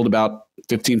time we sold about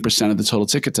 15% of the total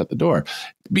tickets at the door.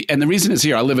 And the reason is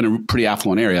here, I live in a pretty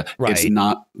affluent area. Right. It's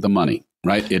not the money,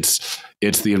 right?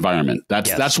 It's the environment.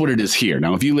 That's what it is here.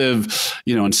 Now, if you live,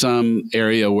 in some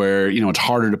area where, it's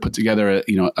harder to put together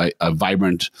a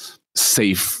vibrant,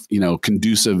 safe,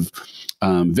 conducive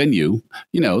venue,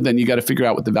 then you got to figure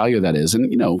out what the value of that is.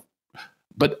 And,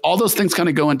 but all those things kind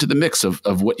of go into the mix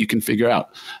of what you can figure out.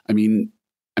 I mean,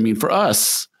 for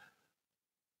us,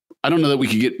 I don't know that we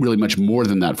could get really much more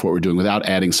than that for what we're doing without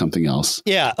adding something else.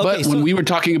 Yeah. Okay, but when we were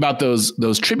talking about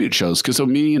those tribute shows, because so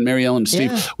me and Mary Ellen and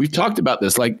Steve, we've talked about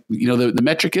this, like, the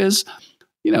metric is,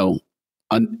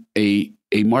 a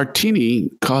a martini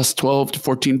costs 12 to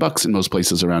 14 bucks in most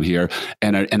places around here.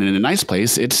 And in a nice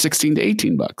place, it's 16 to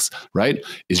 18 bucks, right?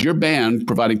 Is your band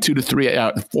providing 2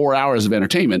 to 4 hours of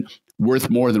entertainment worth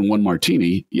more than one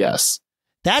martini? Yes.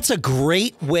 That's a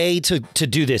great way to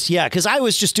do this. Yeah, because I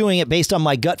was just doing it based on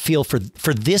my gut feel for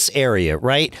this area,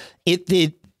 right?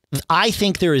 I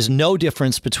think there is no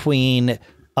difference between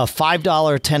a $5,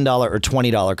 $10, or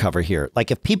 $20 cover here.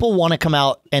 Like if people want to come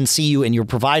out and see you and you're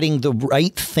providing the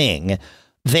right thing,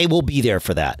 they will be there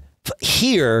for that.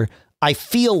 Here, I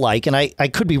feel like, and I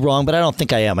could be wrong, but I don't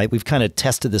think I am. We've kind of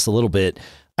tested this a little bit.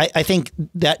 I think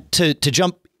that to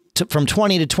jump from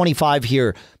 20 to 25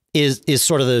 here is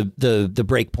sort of the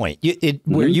break point.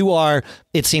 Where you are,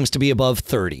 it seems to be above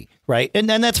 30, right? And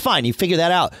then that's fine. You figure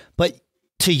that out. But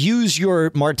to use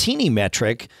your Martini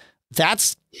metric,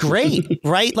 that's great,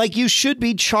 right? Like you should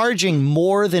be charging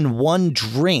more than one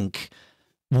drink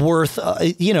worth,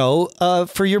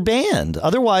 for your band.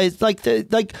 Otherwise,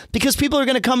 because people are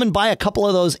going to come and buy a couple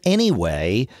of those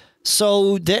anyway.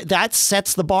 So that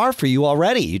sets the bar for you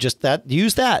already. You just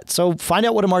use that. So find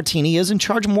out what a martini is and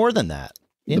charge more than that.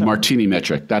 Martini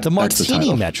Metric. That's the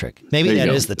Martini Metric. Maybe that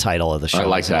is the title of the show. I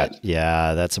like that.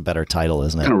 Yeah, that's a better title,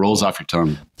 isn't it? Kind of rolls off your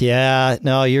tongue. Yeah,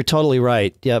 no, you're totally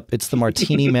right. Yep, it's the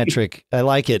Martini Metric. I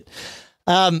like it.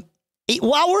 While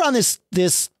we're on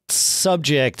this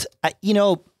subject, we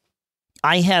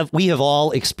have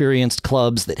all experienced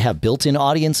clubs that have built-in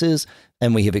audiences,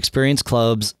 and we have experienced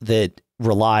clubs that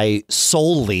rely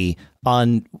solely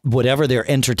on whatever their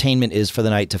entertainment is for the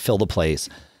night to fill the place.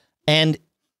 And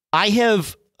I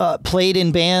have played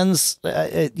in bands,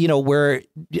 where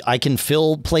I can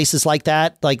fill places like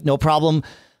that, like no problem.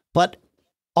 But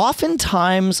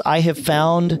oftentimes I have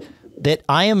found that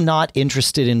I am not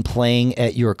interested in playing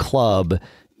at your club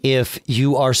if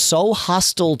you are so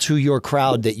hostile to your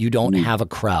crowd that you don't have a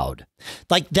crowd.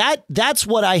 Like that's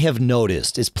what I have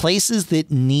noticed is places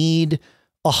that need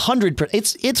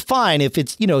 100%. It's fine if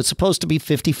it's, it's supposed to be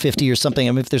 50-50 or something.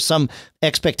 I mean, if there's some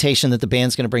expectation that the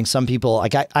band's going to bring some people,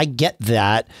 like I get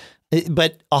that.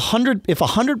 But if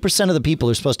 100% of the people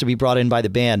are supposed to be brought in by the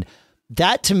band,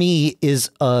 that to me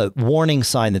is a warning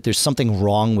sign that there's something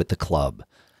wrong with the club.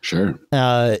 Sure.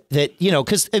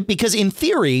 Because in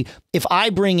theory, if I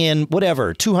bring in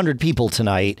 200 people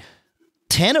tonight,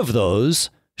 10 of those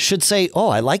should say, oh,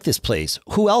 I like this place.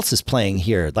 Who else is playing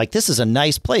here? Like, this is a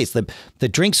nice place. The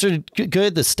drinks are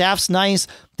good. The staff's nice.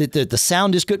 The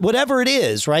sound is good. Whatever it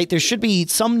is, right? There should be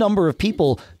some number of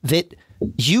people that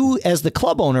you as the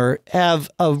club owner have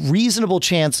a reasonable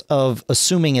chance of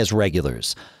assuming as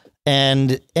regulars.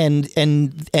 And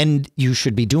you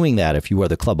should be doing that if you are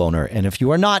the club owner. And if you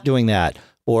are not doing that,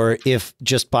 or if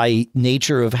just by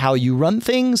nature of how you run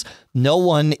things, no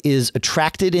one is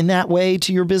attracted in that way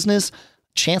to your business,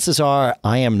 chances are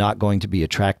I am not going to be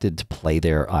attracted to play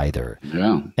there either.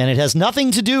 Yeah. And it has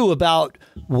nothing to do about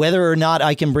whether or not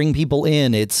I can bring people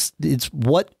in. It's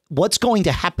what's going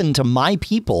to happen to my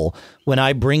people when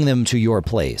I bring them to your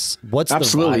place.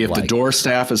 Absolutely. If the door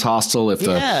staff is hostile, if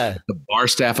the bar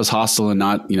staff is hostile and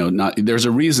not, there's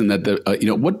a reason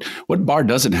that what bar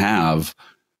doesn't have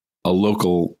a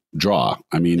local draw?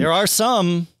 I mean, there are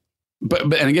some. But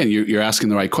and again, you're asking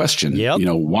the right question. Yep.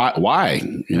 Why?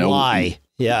 Why?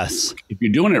 Yes. If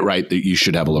you're doing it right, you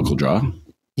should have a local draw.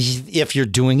 If you're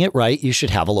doing it right, you should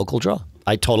have a local draw.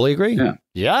 I totally agree.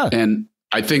 Yeah. And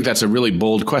I think that's a really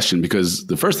bold question, because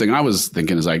the first thing I was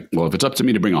thinking is like, well, if it's up to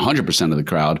me to bring 100% of the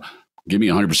crowd, give me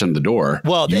 100% of the door.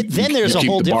 Well, then there's a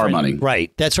whole different bar money.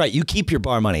 Right. That's right. You keep your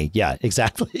bar money. Yeah,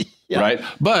 exactly. Yeah. Right.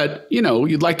 But,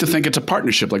 you'd like to think it's a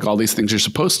partnership, like all these things are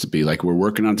supposed to be. Like, we're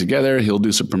working on together. He'll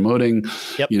do some promoting.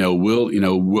 Yep.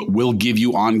 We'll give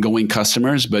you ongoing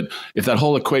customers. But if that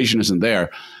whole equation isn't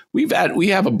there, we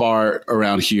have a bar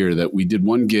around here that we did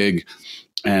one gig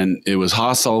and it was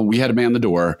hostile. We had a man the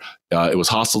door. It was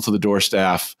hostile to the door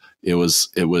staff. It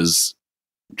was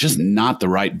just not the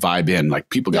right vibe in. Like,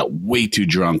 people got way too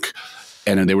drunk,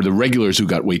 and they were the regulars who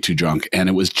got way too drunk. And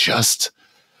it was just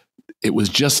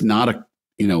not a,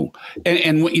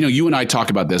 and you and I talk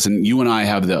about this, and you and I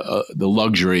have the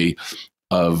luxury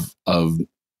of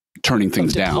turning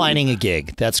things down. Declining a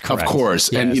gig. That's correct. Of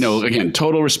course. Yes. And, again,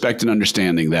 total respect and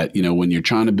understanding that, when you're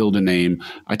trying to build a name,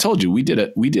 I told you, we did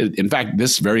it. In fact,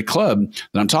 this very club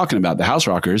that I'm talking about, the House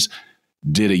Rockers,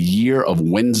 did a year of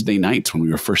Wednesday nights when we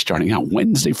were first starting out.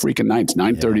 Wednesday freaking nights,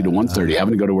 9:30 to 1:30,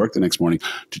 having to go to work the next morning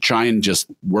to try and just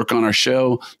work on our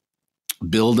show,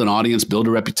 build an audience, build a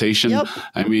reputation. Yep.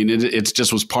 I mean, it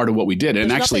just was part of what we did.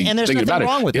 And actually, thinking about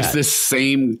it, it's this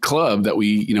same club that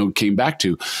we, came back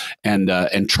to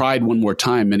and tried one more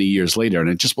time many years later. And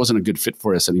it just wasn't a good fit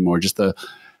for us anymore. Just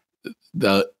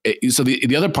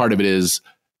the other part of it is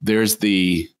if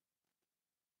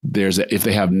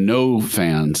they have no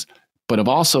fans, but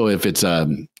if it's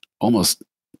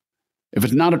if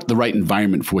it's not the right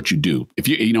environment for what you do, if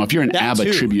you're an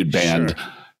ABBA tribute band, sure.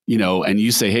 And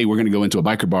you say, hey, we're going to go into a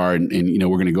biker bar and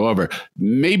we're going to go over,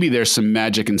 maybe there's some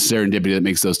magic and serendipity that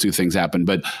makes those two things happen.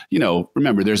 But,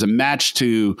 remember, there's a match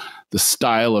to the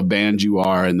style of band you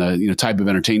are and the, type of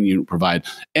entertainment you provide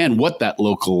and what that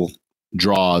local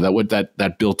draw, what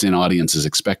that built-in audience is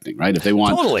expecting, right? If they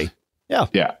want. Totally. Yeah.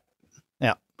 Yeah.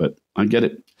 Yeah. But I get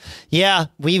it. Yeah,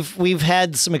 we've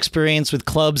had some experience with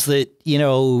clubs that,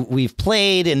 we've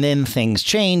played and then things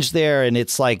change there. And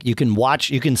it's like you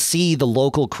can see the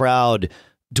local crowd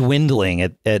dwindling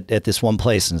at this one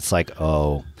place. And it's like,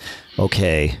 oh,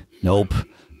 okay. Nope.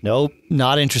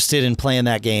 Not interested in playing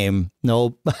that game.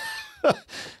 Nope.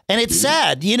 And it's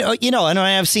sad, and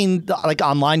I've seen like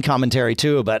online commentary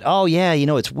too about, oh yeah,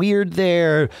 it's weird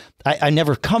there. I'm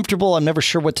never comfortable. I'm never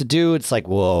sure what to do. It's like,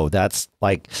 whoa, that's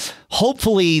like,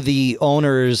 hopefully the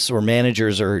owners or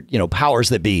managers or, powers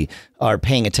that be are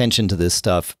paying attention to this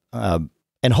stuff. And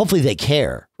hopefully they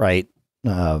care. Right.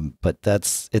 But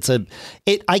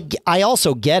I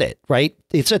also get it. Right.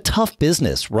 It's a tough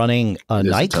business running a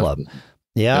nightclub.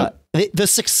 Yeah. The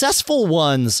successful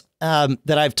ones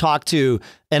that I've talked to,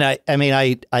 and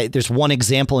I there's one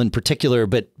example in particular,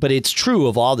 but it's true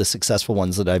of all the successful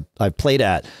ones that I've played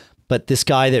at. But this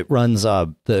guy that runs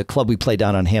the club we play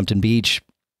down on Hampton Beach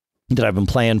that I've been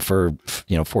playing for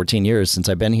 14 years since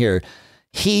I've been here,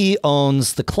 he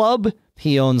owns the club,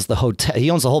 he owns the hotel,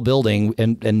 he owns the whole building,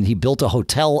 and he built a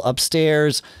hotel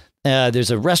upstairs.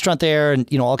 There's a restaurant there and,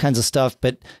 all kinds of stuff.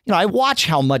 But, I watch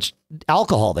how much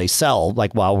alcohol they sell,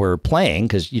 like while we're playing,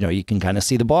 because, you can kind of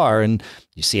see the bar and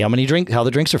you see how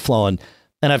the drinks are flowing.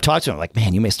 And I've talked to him like,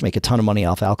 man, you must make a ton of money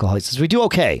off alcohol. He says, we do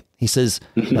okay. He says,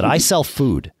 but I sell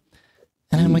food.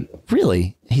 And I'm like,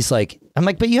 really? I'm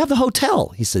like, but you have the hotel.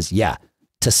 He says, yeah,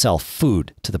 to sell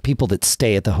food to the people that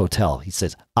stay at the hotel. He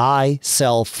says, I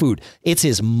sell food. It's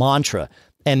his mantra.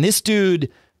 And this dude,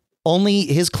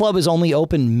 his club is only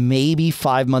open maybe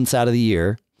 5 months out of the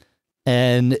year.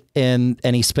 And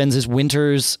he spends his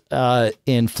winters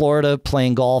in Florida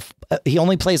playing golf. He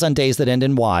only plays on days that end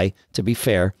in Y, to be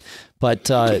fair. But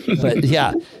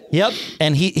yeah, yep.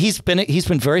 And he's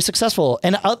been very successful.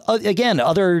 And again,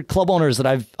 other club owners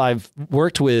that I've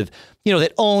worked with,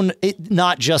 that own it,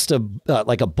 not just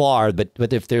like a bar,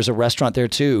 but if there's a restaurant there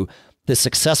too, the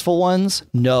successful ones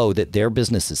know that their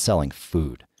business is selling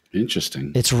food.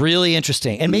 Interesting. It's really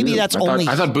interesting. And maybe I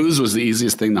thought booze was the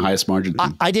easiest thing, the highest margin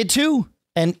thing. I did too.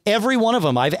 And every one of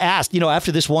them I've asked,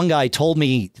 after this one guy told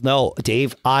me, no,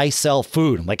 Dave, I sell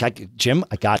food. I'm like, Jim,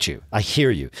 I got you. I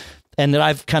hear you. And then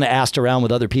I've kind of asked around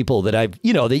with other people that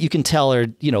that you can tell are,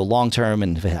 long-term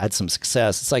and have had some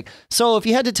success. It's like, so if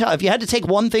you had to take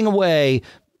one thing away,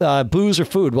 booze or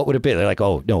food, what would it be? They're like,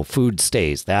 oh no, food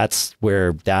stays. That's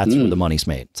where the money's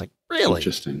made. It's like, really?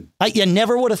 Interesting. I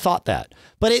never would have thought that.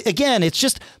 But again, it's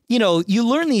just, you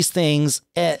learn these things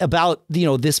about,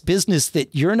 this business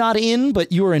that you're not in,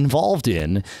 but you're involved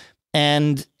in.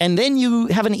 And then you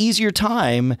have an easier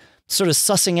time sort of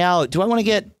sussing out, do I want to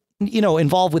get,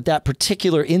 involved with that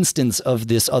particular instance of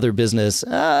this other business?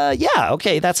 Yeah.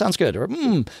 Okay. That sounds good. Or,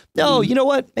 no, you know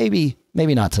what? Maybe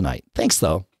not tonight. Thanks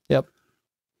though. Yep.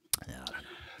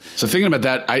 So thinking about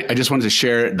that, I just wanted to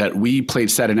share that we played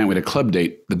Saturday night with a club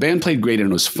date. The band played great and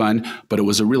it was fun, but it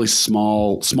was a really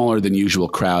smaller than usual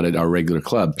crowd at our regular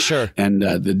club. Sure. And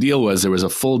the deal was there was a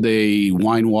full day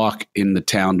wine walk in the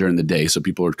town during the day. So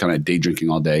people were kind of day drinking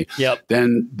all day. Yep.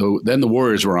 Then the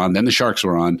Warriors were on, then the Sharks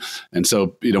were on. And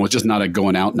so, it was just not a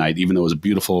going out night, even though it was a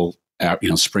beautiful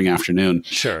spring afternoon.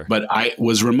 Sure. But I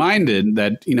was reminded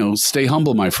that, stay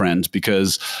humble, my friends,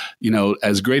 because,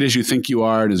 as great as you think you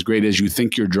are and as great as you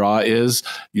think your draw is,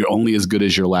 you're only as good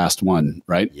as your last one,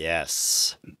 right?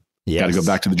 Yes. Got to go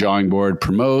back to the drawing board,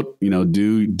 promote,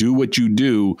 do what you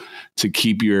do to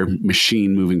keep your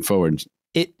machine moving forward.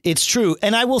 It's true.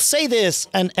 And I will say this,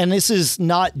 and this is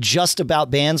not just about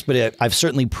bands, but I've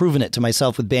certainly proven it to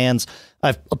myself with bands.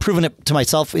 I've proven it to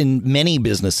myself in many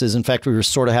businesses. In fact, we were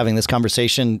sort of having this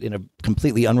conversation in a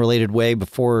completely unrelated way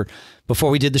before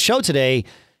we did the show today.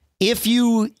 If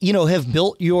you have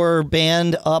built your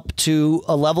band up to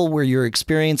a level where you're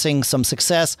experiencing some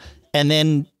success and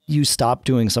then you stop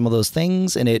doing some of those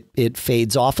things and it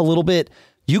fades off a little bit,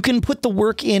 you can put the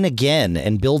work in again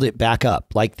and build it back up.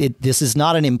 Like this is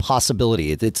not an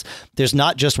impossibility. There's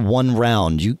not just one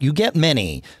round. You get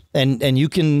many, and you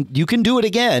can do it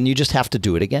again. You just have to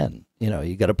do it again.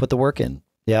 You got to put the work in.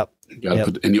 Yep. You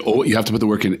have to put the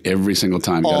work in every single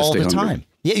time. You got to stay hungry.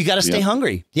 Yeah, you got to stay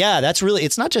hungry. Yeah, that's really,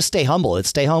 it's not just stay humble. It's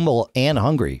stay humble and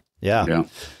hungry. Yeah.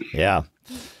 Yeah.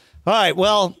 All right.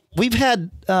 Well, we've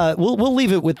had, we'll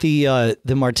leave it with the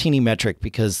Martini Metric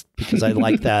because I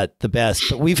like that the best.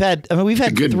 But we've had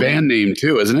a good band name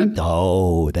too, isn't it?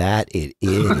 Oh, that it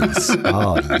is.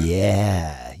 Oh,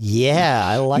 yeah. Yeah.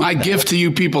 I like my gift to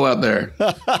you people out there.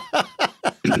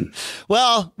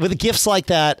 Well, with gifts like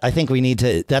that, I think we need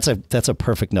to, that's a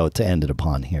perfect note to end it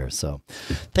upon here. So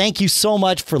thank you so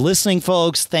much for listening,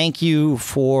 folks. Thank you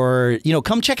for,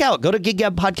 come check out, go to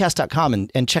giggabpodcast.com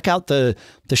and check out the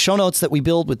show notes that we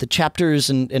build with the chapters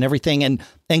and everything and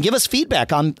give us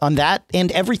feedback on that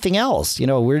and everything else.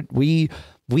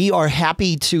 We are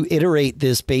happy to iterate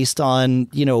this based on,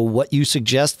 what you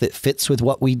suggest that fits with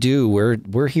what we do.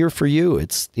 We're here for you.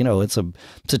 It's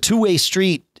a two-way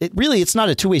street. It's not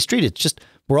a two-way street. It's just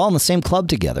we're all in the same club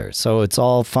together. So it's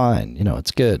all fine.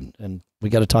 It's good. And we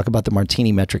got to talk about the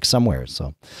Martini Metric somewhere.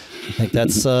 So I think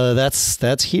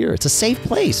that's here. It's a safe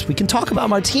place. We can talk about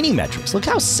Martini Metrics. Look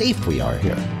how safe we are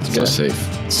here. It's so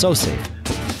safe. So safe.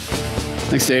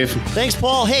 Thanks, Dave. Thanks,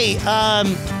 Paul. Hey,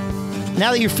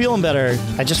 now that you're feeling better,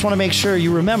 I just want to make sure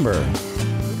you remember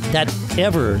that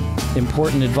ever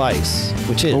important advice,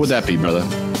 which is... What would that be, brother?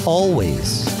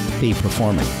 Always be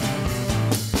performing.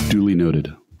 Duly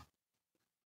noted.